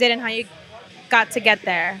you named it and how you got to get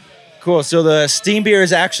there. Cool. So the steam beer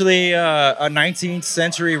is actually a 19th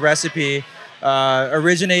century recipe.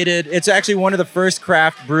 Originated. It's actually one of the first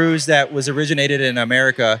craft brews that was originated in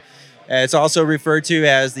America. It's also referred to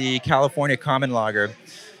as the California Common Lager.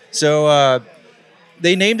 So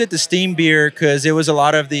they named it the steam beer because it was a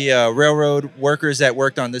lot of the railroad workers that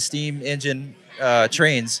worked on the steam engine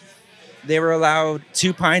trains. They were allowed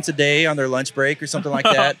 2 pints a day on their lunch break or something like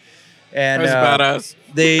that. And That's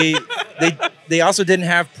badass. they also didn't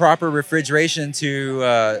have proper refrigeration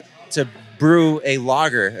to brew a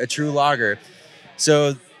lager, a true lager.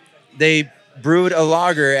 So they brewed a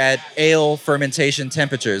lager at ale fermentation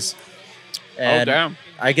temperatures. And Oh, damn.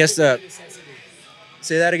 I guess say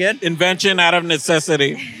that again? Invention out of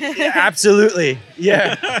necessity. Yeah, absolutely.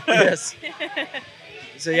 Yeah. Yes.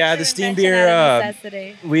 So yeah, the steam Invention beer. out of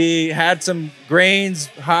necessity. We had some grains,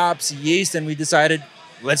 hops, yeast, and we decided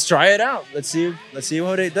let's try it out. Let's see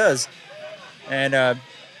what it does. And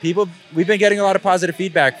we've been getting a lot of positive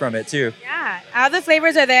feedback from it too. Yeah, all the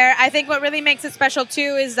flavors are there. I think what really makes it special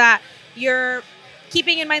too is that you're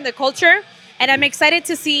keeping in mind the culture. And I'm excited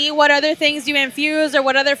to see what other things you infuse or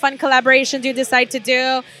what other fun collaborations you decide to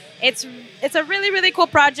do. It's a really, really cool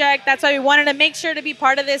project. That's why we wanted to make sure to be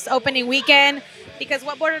part of this opening weekend, because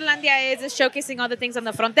what Borderlandia is showcasing all the things on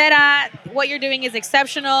the Frontera. What you're doing is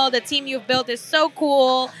exceptional. The team you've built is so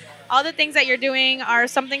cool. All the things that you're doing are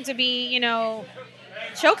something to be,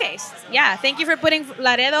 showcased. Yeah, thank you for putting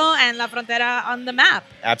Laredo and La Frontera on the map.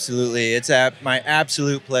 Absolutely. It's my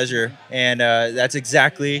absolute pleasure. And that's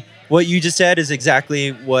exactly what you just said is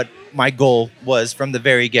exactly what my goal was from the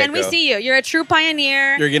very get-go. And we see you. You're a true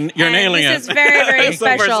pioneer. You're And nailing it. This is very, very So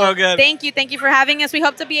far, special. so good. Thank you for having us. We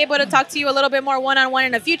hope to be able to talk to you a little bit more one-on-one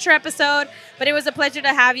in a future episode. But it was a pleasure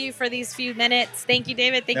to have you for these few minutes. Thank you,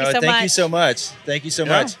 David. Thank you so much. Thank you so much. Thank you so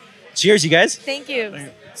Yeah. much. Cheers, you guys. Thank you.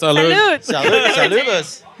 Salud. Salud. Salud.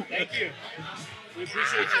 Saludos. Thank you. We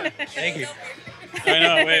appreciate you. Thank you. I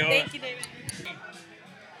know, wait, hold on. Thank you, David.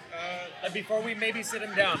 Before we maybe sit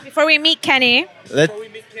him down. Before we meet Kenny. Before we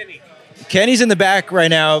meet Kenny. Kenny's in the back right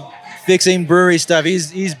now, fixing brewery stuff.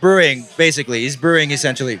 He's brewing, basically. He's brewing,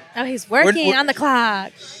 essentially. Oh, he's working What- on the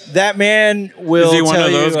clock. That man will Is he one tell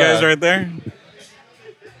of those you, guys right there?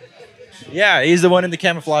 Yeah, he's the one in the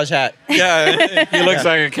camouflage hat. Yeah, he looks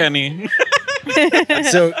like a Kenny.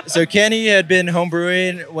 So Kenny had been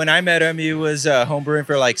homebrewing. When I met him, he was homebrewing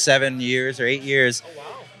for like 7 years or 8 years.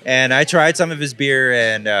 And I tried some of his beer,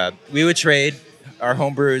 and we would trade our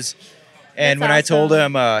homebrews. And That's when I told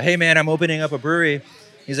awesome. him, hey, man, I'm opening up a brewery,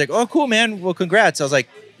 he's like, oh, cool, man. Well, congrats. I was like,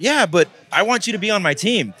 yeah, but I want you to be on my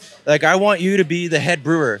team. Like, I want you to be the head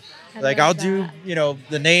brewer. Like, love I'll do, that.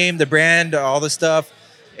 the name, the brand, all the stuff.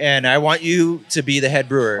 And I want you to be the head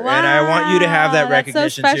brewer. And I want you to have that Wow,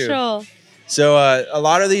 recognition, that's so too. special. So a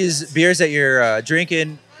lot of these beers that you're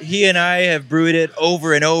drinking, he and I have brewed it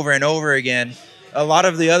over and over and over again. A lot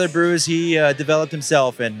of the other brews he developed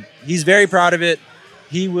himself, and he's very proud of it.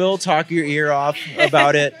 He will talk your ear off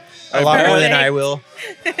about it a lot more than I will.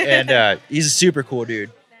 And he's a super cool dude.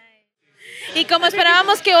 Y como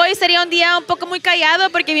esperábamos que hoy sería un día un poco muy callado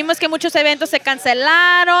porque vimos que muchos eventos se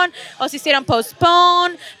cancelaron o se hicieron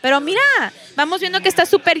postpone, pero mira, vamos viendo que está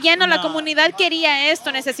súper lleno, la comunidad quería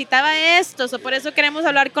esto, necesitaba esto, so por eso queremos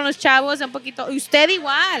hablar con los chavos un poquito, y usted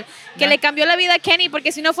igual, que le cambió la vida a Kenny,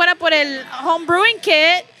 porque si no fuera por el home brewing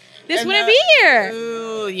kit, this wouldn't be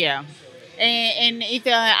here. Yeah. And it's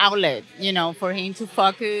an outlet, for him to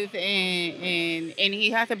focus, and he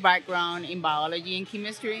has a background in biology and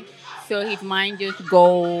chemistry, so his mind just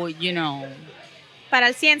go, Para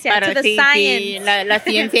el ciencia, para to the science. la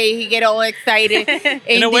ciencia, he get all excited.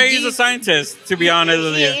 In a way, he's a scientist, to be honest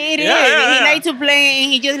with you. It is. He likes to play,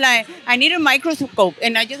 and he just like, I need a microscope,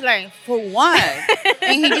 and I just like, for what?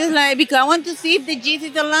 And he just like, because I want to see if the yeast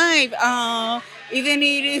is alive. Even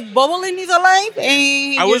it is bubbling is alive.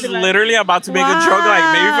 And I was literally about to make a joke, like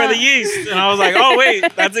maybe for the yeast, and I was like, oh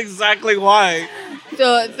wait, that's exactly why.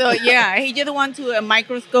 So yeah, he just wants to a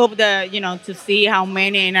microscope that to see how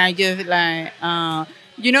many, and I just like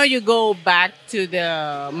you go back to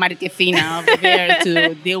the marquesina over there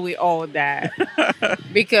to deal with all that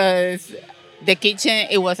because the kitchen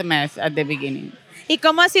it was a mess at the beginning. ¿Y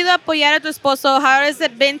cómo ha sido apoyar a tu esposo? How has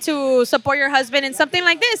it been to support your husband in something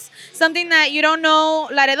like this? Something that you don't know,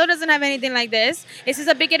 Laredo doesn't have anything like this. This is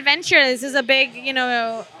a big adventure. This is a big,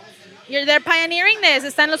 they're pioneering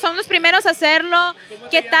this. Son los primeros a hacerlo.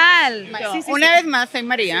 ¿Qué tal? So, una vez más, soy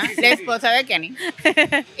María, la esposa de Kenny.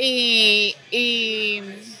 y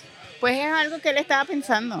pues es algo que él estaba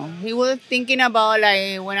pensando. He was thinking about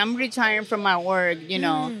like, when I'm retiring from my work,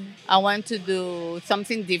 I want to do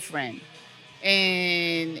something different.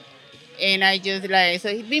 And I just like,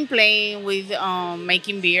 so he's been playing with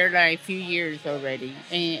making beer like a few years already,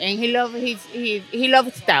 and he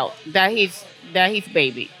loves stout. That his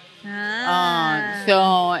baby. So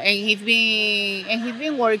and he's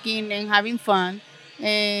been working and having fun,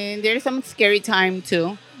 and there's some scary time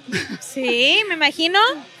too. Sí, me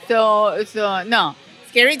imagino. So no.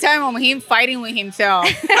 Scary time of him fighting with himself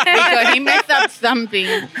because he messed up something,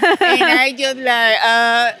 and I just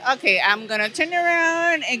like, okay, I'm gonna turn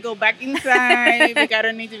around and go back inside because I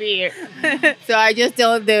don't need to be here. So I just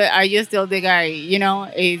tell the guy,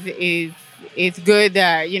 it's good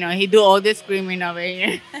that he do all the screaming over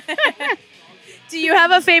here. Do you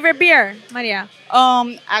have a favorite beer, Maria?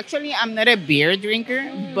 Actually, I'm not a beer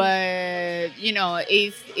drinker, but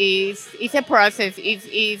it's a process.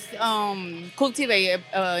 It's cultivate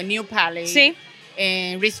a new palate. Sí.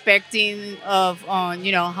 And respecting of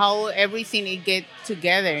how everything it get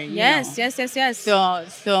together. Yes.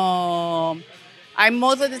 So I'm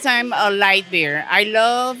most of the time a light beer. I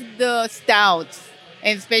love the stouts.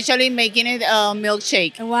 And especially making it a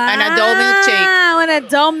milkshake. Wow. An adult milkshake. An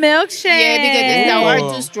adult milkshake. Yeah, because the stout are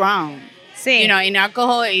too strong. Sí. In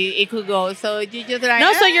alcohol, it could go. So you just like...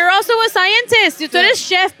 No, so you're also a scientist. Tú eres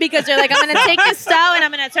chef because you're like, I'm going to take this stout and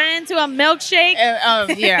I'm going to turn it into a milkshake.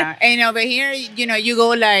 Yeah. And over here, you go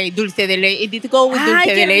like dulce de leche. Did it go with dulce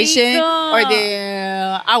de leche? Rico. Or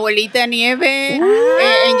the abuelita nieve.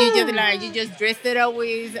 And you just dress it up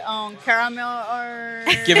with caramel or...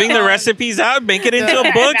 Giving the recipes out, make it into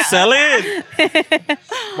a book, sell it.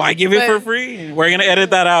 Why give it for free? We're gonna edit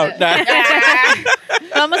that out.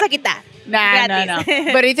 Vamos a quitar. No.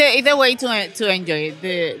 But it's a way to enjoy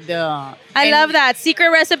it. I love that. Secret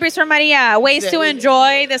recipes for Maria. Ways to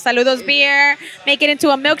enjoy the Saludos beer. Make it into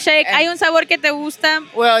a milkshake. ¿Hay un sabor que te gusta?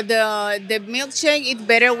 Well, the milkshake is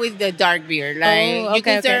better with the dark beer. Like you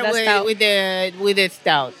can start with the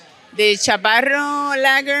stout. The Chaparro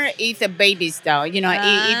Lager is a baby style. You know,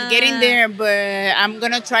 it's getting there, but I'm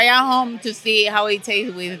going to try at home to see how it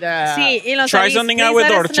tastes with the... Sí, y los Try avis, something please out with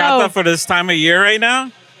let us know. horchata for this time of year right now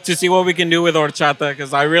to see what we can do with horchata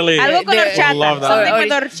because I really Algo con The- horchata. love that. Something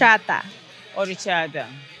with horchata. Horchata.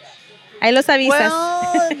 Ahí los avisas.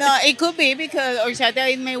 Well, no, it could be because horchata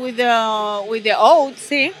is made with the oats.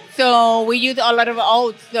 Sí. So we use a lot of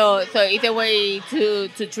oats. So it's a way to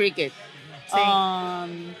trick it.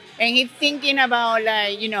 Sí. And he's thinking about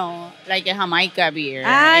like a Jamaica beer.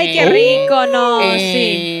 Ay, qué And- rico, no,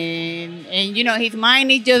 sí. And his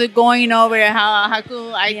mind is just going over how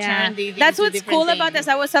could I turn this. That's into what's different cool about things. this.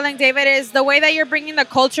 I was telling David is the way that you're bringing the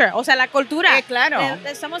culture, o sea, la cultura. Claro.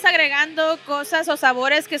 Estamos agregando cosas o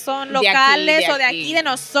sabores que son De aquí, locales de o de aquí. aquí de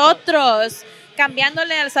nosotros,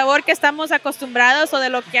 cambiándole al sabor que estamos acostumbrados o de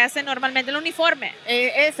lo que hace normalmente el uniforme.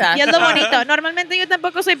 Exacto. Y es lo bonito. Normalmente yo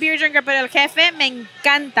tampoco soy beer drinker, pero el jefe me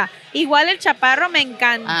encanta. Igual el chaparro me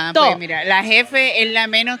encantó. Ah, pues mira, la jefe es la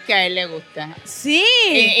menos que a él le gusta. Sí.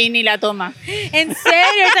 Y ni la toma. En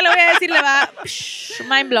serio, ahorita le voy a decir, le va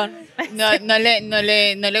mind blown.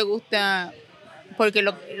 No le gusta porque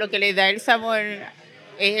lo que le da el sabor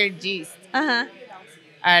es el yeast Ajá.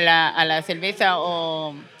 a la cerveza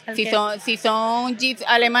o Ok. si son yeast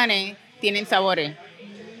alemanes tienen sabores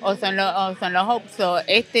o son los hops. So,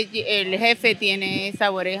 el jefe tiene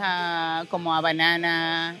sabores como a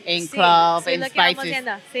banana, en clove, sí, en lo que vamos spices.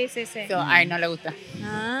 viendo. Sí, sí, sí. So, a él no le gusta.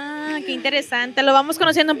 Ah, qué interesante. Lo vamos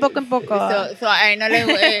conociendo un poco en poco. So, a él no le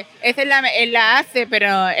gusta. Esa él la hace,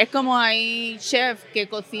 pero es como hay chefs que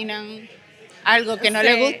cocinan algo que no Sí.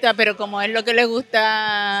 le gusta, pero como es lo que le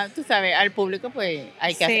gusta, tú sabes, al público, pues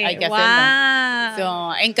hay que Sí, hacerlo. wow.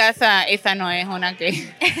 So, en casa esa no es una que...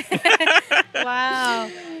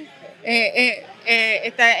 Wow.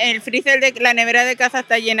 el freezer de la nevera de casa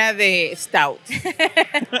está llena de stout.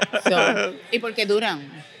 So, y porque duran.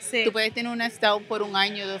 Sí. Tú puedes tener una stout por 1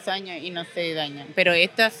 año, 2 años y no se dañan. Pero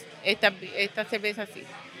esta cerveza sí.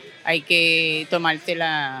 Hay que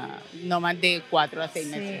tomársela no más de 4 a 6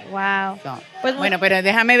 meses. Sí, wow. So, Pues bueno, pero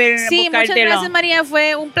déjame ver, Sí, muchas buscártelo. gracias María,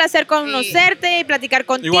 fue un placer conocerte y platicar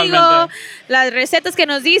contigo. Igualmente. Las recetas que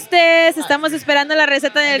nos diste, estamos esperando la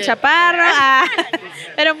receta del chaparro. Ah,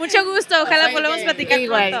 pero mucho gusto, ojalá Ok, volvamos a platicar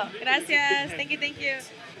igual. pronto. Gracias, thank you, thank you.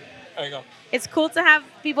 There you go. It's cool to have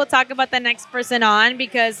people talk about the next person on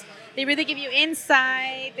because they really give you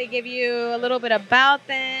insight. They give you a little bit about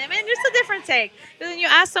them, and just a different take. Because when you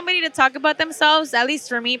ask somebody to talk about themselves, at least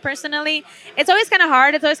for me personally, it's always kind of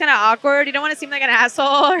hard. It's always kind of awkward. You don't want to seem like an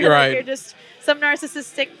asshole or You're like right. you're just some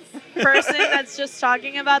narcissistic person that's just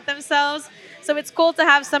talking about themselves. So it's cool to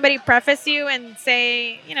have somebody preface you and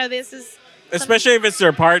say, you know, this is Especially if it's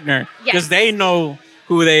their partner because Yes. they know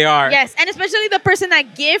who they are. Yes, and especially the person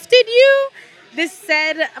that gifted you this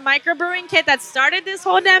said microbrewing kit that started this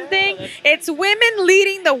whole damn thing. It's women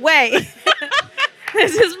leading the way.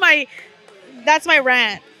 That's my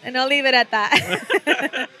rant, and I'll leave it at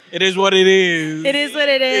that. It is what it is. It is what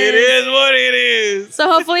it is. It is what it is. So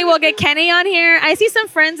hopefully we'll get Kenny on here. I see some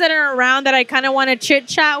friends that are around that I kind of want to chit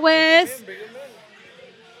chat with.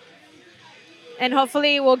 And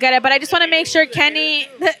hopefully we'll get it. But I just want to make sure Kenny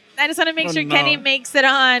Kenny makes it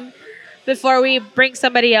on before we bring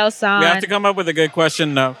somebody else on. We have to come up with a good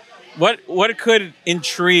question though. What could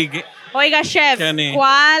intrigue? Oiga, chef, Kenny.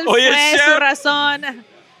 ¿cuál Oye, fue chef. su razón?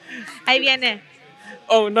 Ahí viene.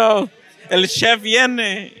 Oh no, el chef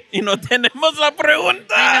viene y no tenemos la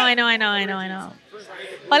pregunta. I know.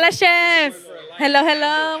 Hola, chef.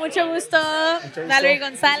 Hello. Mucho gusto. Valerie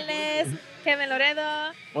González, Kevin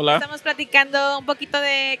Loredo. Hola. Estamos platicando un poquito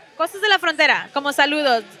de cosas de la frontera, como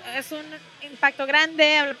saludos. Es un impacto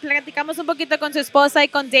grande. Platicamos un poquito con su esposa y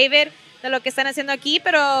con David de lo que están haciendo aquí,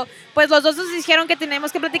 pero pues los dos nos dijeron que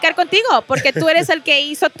tenemos que platicar contigo, porque tú eres el que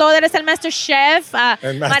hizo todo, eres el master chef.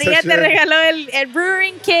 El master María te chef. regaló el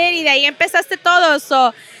brewing kit y de ahí empezaste todo.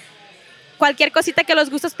 So, cualquier cosita que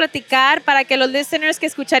los gustos platicar para que los listeners que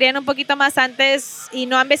escucharían un poquito más antes y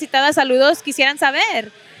no han visitado a Saludos quisieran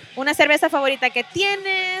saber una cerveza favorita que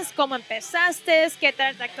tienes, cómo empezaste, qué te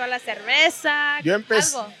atractó a la cerveza, Yo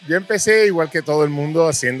algo. empecé igual que todo el mundo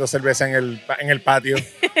haciendo cerveza en el patio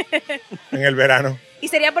en el verano, Y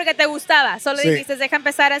sería porque te gustaba, solo Sí. dijiste, deja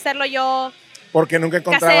empezar a hacerlo yo. porque nunca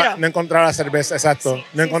Casero. encontraba la cerveza, exacto, Sí,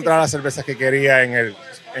 no sí, encontraba sí, las cervezas que quería en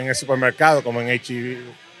el supermercado como en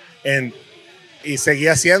H-E-B. Y seguí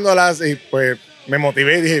haciéndolas y pues me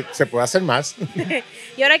motivé y dije, se puede hacer más.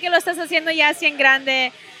 Y ahora que lo estás haciendo ya así en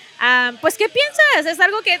grande, pues ¿qué piensas? Es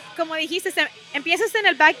algo que, como dijiste, empiezas en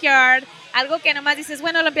el backyard, algo que nomás dices,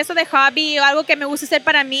 bueno, lo empiezo de hobby o algo que me gusta hacer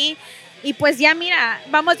para mí. Y pues ya mira,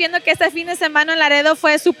 vamos viendo que este fin de semana en Laredo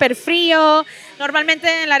fue súper frío.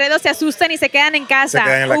 Normalmente en Laredo se asustan y se quedan en casa. Se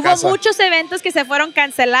quedan en la Hubo casa. muchos eventos que se fueron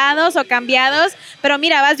cancelados o cambiados, pero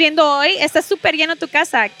mira, vas viendo hoy, está súper lleno tu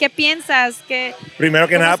casa. ¿Qué piensas? Primero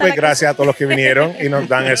que ¿Cómo nada, está pues la gracias a todos los que vinieron y nos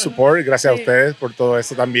dan el support. Y gracias a ustedes por todo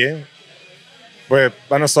eso también. Pues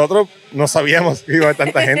para nosotros no sabíamos que iba a haber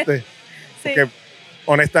tanta gente. Sí. Porque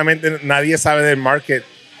honestamente nadie sabe del market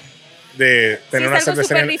de tener una es algo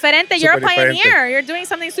cervecería. súper diferente. You're a súper diferente. pioneer. You're doing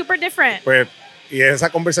something super different. Pues, y esa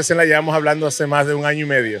conversación la llevamos hablando hace más de 1 año y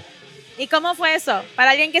medio. ¿Y cómo fue eso?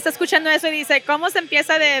 Para alguien que está escuchando eso y dice, ¿cómo se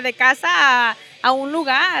empieza de casa a un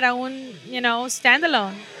lugar, a un,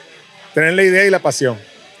 standalone? Tener la idea y la pasión.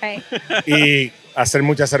 Okay. Y hacer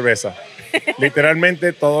mucha cerveza.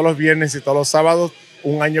 Literalmente todos los viernes y todos los sábados,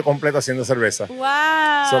 1 año completo haciendo cerveza.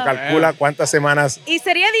 Wow. So, calcula cuántas semanas. Y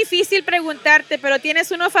sería difícil preguntarte, pero ¿tienes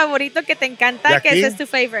uno favorito que te encanta? ¿De Que aquí? ese es tu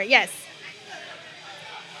favorite. Yes.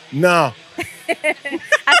 No,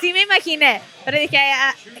 Así me imaginé. Pero dije,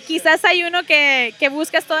 quizás hay uno que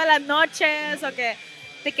buscas todas las noches o que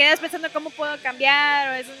te quedas pensando cómo puedo cambiar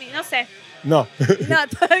o eso. No sé. no, No,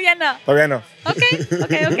 todavía no. todavía no. Ok.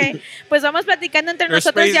 Pues vamos platicando entre There's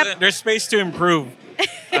nosotros space, ya. there's space to improve.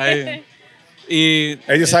 Y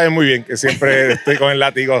Ellos saben muy bien que siempre estoy con el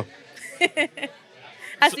látigo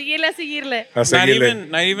A seguirle. a not seguirle.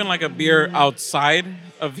 not even like a beer outside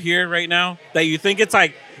of here right now that you think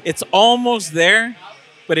it's almost there,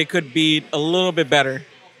 but it could be a little bit better.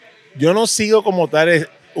 Yo no sigo como tal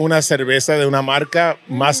una cerveza de una marca,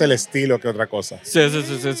 más el estilo que otra cosa. Sí.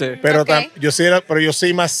 Pero, Ok. yo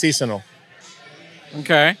soy más seasonal.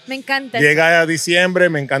 Okay. Me encanta. Llega a diciembre,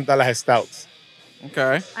 me encantan las stouts.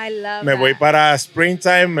 Okay. I love Me that. voy para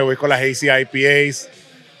springtime, me voy con las hazy IPAs.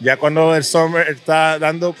 Ya cuando el summer está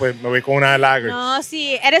dando, pues me voy con una lager. No,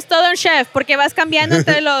 sí, eres todo un chef porque vas cambiando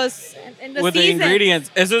entre los en the With the season.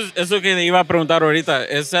 ingredients. Eso que te iba a preguntar ahorita.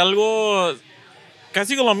 Es algo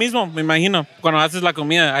casi lo mismo, me imagino, cuando haces la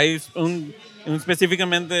comida. Hay un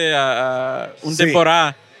específicamente un Sí.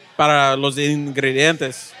 temporada para los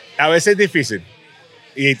ingredientes. A veces es difícil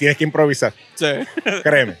y tienes que improvisar, Sí.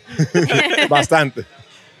 créeme. Bastante.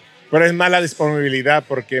 Pero es más la disponibilidad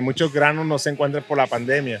porque muchos granos no se encuentran por la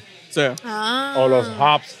pandemia. Sí. Ah. O los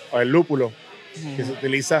hops o el lúpulo que se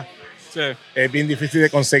utiliza. Sí. Es bien difícil de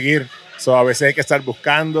conseguir. So, a veces hay que estar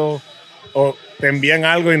buscando o te envían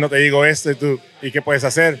algo y no te digo esto y tú, ¿y qué puedes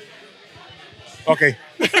hacer? Ok.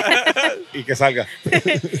 Y que salga.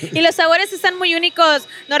 Y los sabores están muy únicos.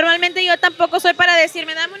 Normalmente yo tampoco soy para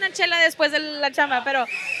decirme, dame una chela después de la chamba, pero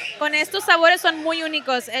con estos sabores son muy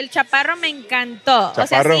únicos. El chaparro me encantó.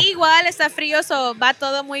 Chaparro. O sea, sí, igual está frío, va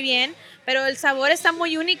todo muy bien, pero el sabor está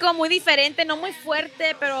muy único, muy diferente, no muy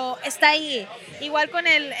fuerte, pero está ahí. Igual con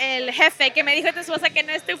el jefe, que me dijo tu esposa que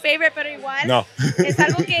no es tu favorite, pero igual No. es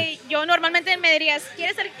algo que yo normalmente me dirías,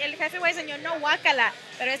 ¿quieres el jefe Weizen? Yo no, guácala,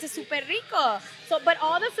 pero ese es súper rico. So, but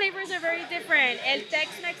all the flavors are very different. El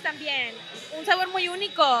Tex-Mex también, un sabor muy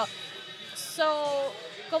único. So,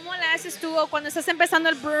 ¿cómo la haces tú o cuando estás empezando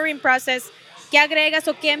el brewing process? ¿Qué agregas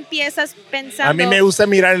o qué empiezas pensando? A mí me gusta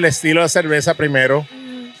mirar el estilo de cerveza primero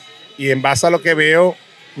y en base a lo que veo,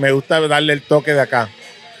 me gusta darle el toque de acá,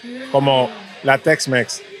 como la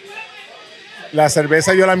Tex-Mex. La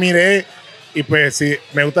cerveza yo la miré y pues sí,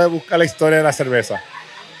 me gusta buscar la historia de la cerveza.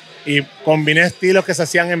 Y combiné estilos que se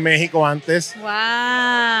hacían en México antes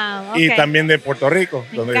Wow. y ok. también de Puerto Rico,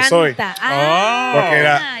 Me donde yo soy. encanta. Porque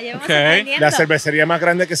ya vamos ok. aprendiendo. La cervecería más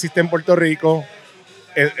grande que existe en Puerto Rico,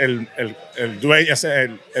 el dueño,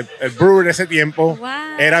 el brewer de ese tiempo, Wow.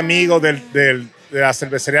 era amigo de la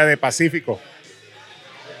cervecería de Pacífico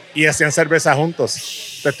y hacían cerveza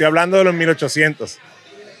juntos. Te estoy hablando de los 1800.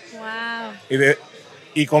 Wow.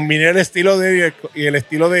 Y combiné el estilo de él y el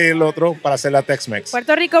estilo del otro para hacer la Tex-Mex.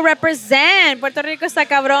 Puerto Rico represent. Puerto Rico está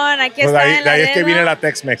cabrón. Aquí Pues está de en ahí es que Laredo. viene la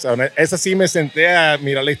Tex-Mex. Esa sí me senté a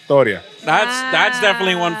mirar la historia. That's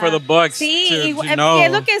definitely one for the books. Sí, to y know. ¿qué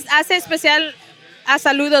es lo que hace especial a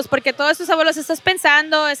Saludos? Porque todos estos abuelos estás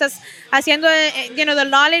pensando, estás haciendo, the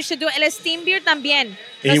knowledge to do. El steam beer también.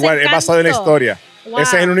 Nos Igual, es basado en la encantó. historia. Wow.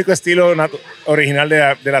 Ese es el único estilo original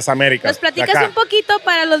de las Américas. ¿Nos de platicas acá. un poquito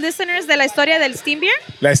para los listeners de la historia del steam beer?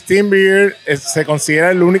 La Steam Beer se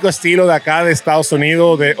considera el único estilo de acá de Estados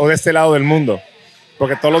Unidos o de este lado del mundo.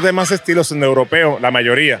 Porque todos los demás estilos son de europeos, la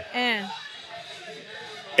mayoría.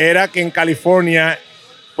 Era que en California,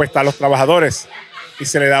 pues están los trabajadores y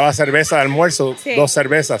se le daba cerveza de almuerzo, Sí. 2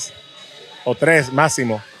 cervezas o 3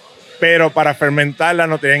 máximo. Pero para fermentarla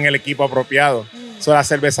no tenían el equipo apropiado. So, la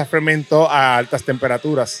cerveza fermentó a altas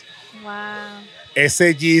temperaturas. Wow.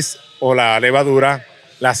 Ese yeast o la levadura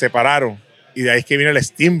la separaron Y de ahí es que vino el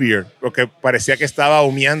steam beer, porque parecía que estaba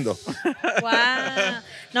humeando. Wow.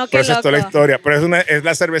 No, qué Por eso es loco. toda la historia. Pero es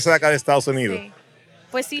la cerveza de acá de Estados Unidos. Sí.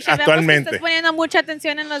 Pues sí, Chef, vemos que Actualmente. estás poniendo mucha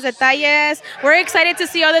atención en los detalles. We're excited to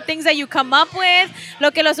see all the things that you come up with.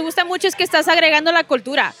 Lo que nos gusta mucho es que estás agregando la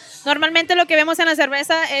cultura. Normalmente lo que vemos en la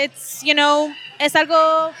cerveza, es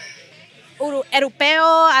algo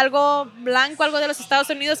europeo, algo blanco, algo de los Estados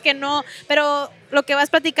Unidos que no, pero lo que vas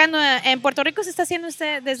platicando en Puerto Rico se está haciendo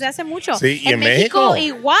desde hace mucho. Sí, y en México México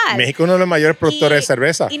igual. México es uno de los mayores productores de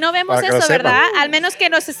cerveza. Y no vemos para que lo eso, sepan. ¿verdad? Al menos que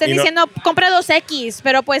nos estén Y no- diciendo, compra 2X,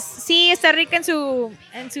 pero pues sí está rica en su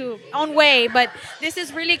own way, but this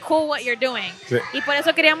is really cool what you're doing. Sí. Y por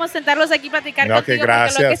eso queríamos sentarlos aquí y platicar No, que contigo, porque lo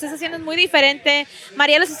que gracias. estás haciendo es muy diferente.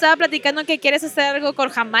 María los estaba platicando que quieres hacer algo con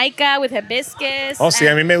Jamaica, with hibiscus. Oh, sí,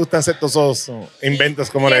 a mí me gustan hacer todos esos inventos,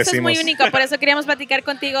 como Y le eso decimos. es muy único, por eso queríamos platicar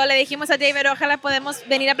contigo. Le dijimos a David, ojalá podemos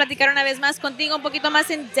venir a platicar una vez más contigo, un poquito más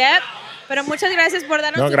en depth. Pero muchas gracias por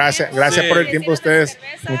darnos No, tu gracias, tiempo, gracias Sí. por el tiempo a ustedes.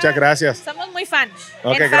 Muchas gracias. Somos muy fan.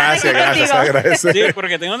 Ok, En fan gracias, aquí gracias, contigo. agradece. Sí,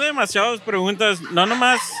 porque tengo demasiadas preguntas, no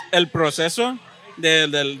nomás el proceso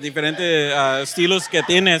del diferentes estilos que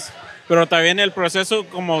tienes, pero también el proceso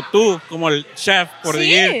como tú, como el chef, por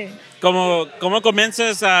Sí. decir, cómo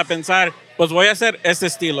comienzas a pensar, pues voy a hacer este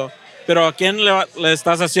estilo, pero ¿a quién le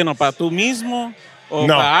estás haciendo? ¿Para tú mismo o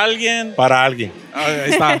No. para alguien? Para alguien.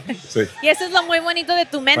 Ahí está. Sí. Y eso es lo muy bonito de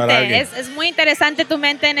tu Para mente. alguien. Es muy interesante tu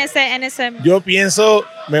mente en ese. Yo pienso,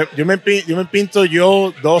 yo me pinto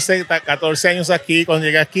 12, 14 años aquí, cuando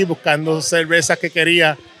llegué aquí buscando cervezas que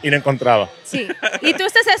quería y no encontraba. Sí. Y tú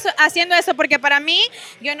estás haciendo eso porque para mí,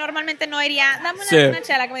 yo normalmente no iría, dame Sí. una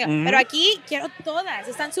chela, como digo, Ujú. pero aquí quiero todas.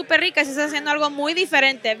 Están súper ricas y estás haciendo algo muy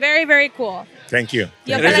diferente. Very, very cool. Thank you.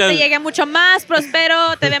 Y ojalá Eres te el- llegue mucho más,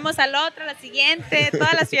 próspero. Te vemos al otro, a la siguiente,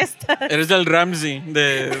 todas las fiestas. Eres el Ramsey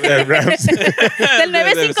El Rams. Del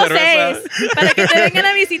 956. Para que te vengan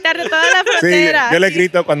a visitar de toda la Sí, frontera. yo le Sí.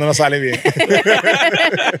 grito cuando no sale bien.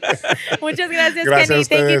 Muchas gracias, Gracias a Kenny.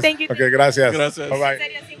 ustedes. Thank you. Ok, gracias. Gracias. Bye En bye.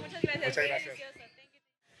 serio, sí, muchas gracias. Muchas gracias.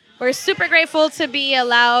 We're super grateful to be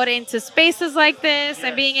allowed into spaces like this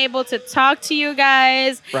and being able to talk to you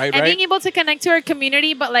guys Right, and right. being able to connect to our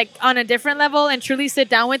community, but like on a different level and truly sit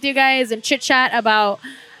down with you guys and chit chat about,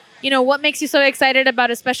 what makes you so excited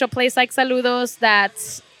about a special place like Saludos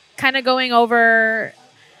that's kind of going over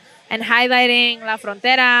and highlighting La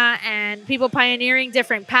Frontera and people pioneering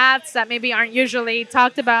different paths that maybe aren't usually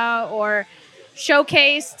talked about or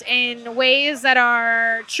showcased in ways that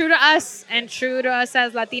are true to us and true to us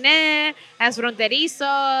as Latine, as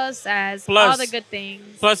fronterizos, as all Plus- the good things.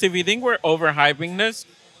 Plus, if you think we're overhyping this,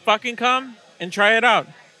 fucking come and try it out.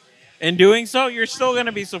 In doing so, you're still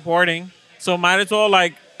gonna be supporting. So might as well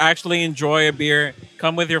actually enjoy a beer,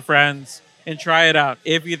 come with your friends, and try it out.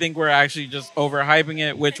 If you think we're actually just overhyping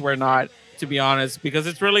it, which we're not, to be honest, because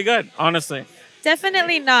it's really good, honestly.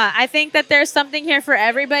 Definitely not. I think that there's something here for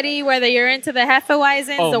everybody, whether you're into the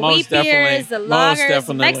Hefeweizens, Oh, the most wheat beers, the definitely. Most lagers,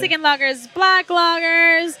 definitely. Mexican lagers, black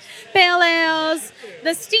lagers, pale ales,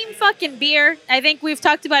 the steam fucking beer. I think we've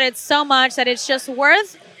talked about it so much that it's just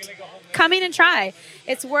worth coming and try.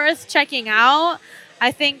 It's worth checking out. I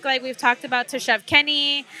think like we've talked about to Chef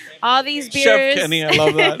Kenny, all these beers. Chef Kenny, I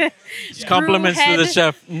love that. Just compliments to the Brewhead.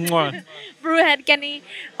 chef. Mwah. Brewhead Kenny.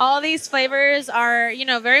 All these flavors are,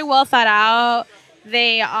 very well thought out.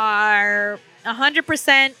 They are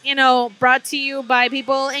 100%, brought to you by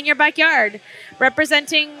people in your backyard,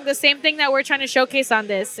 representing the same thing that we're trying to showcase on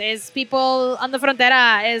this is people on the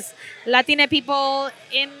frontera, is Latina people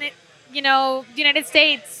in, United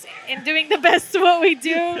States and doing the best of what we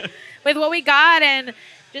do with what we got and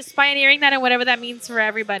just pioneering that and whatever that means for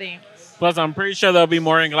everybody. Plus, I'm pretty sure they'll be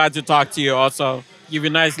more than glad to talk to you also. Give you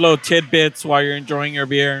nice little tidbits while you're enjoying your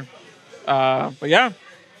beer. But yeah,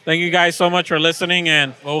 thank you guys so much for listening,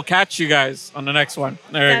 and we'll catch you guys on the next one.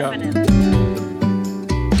 There you go. Definitely.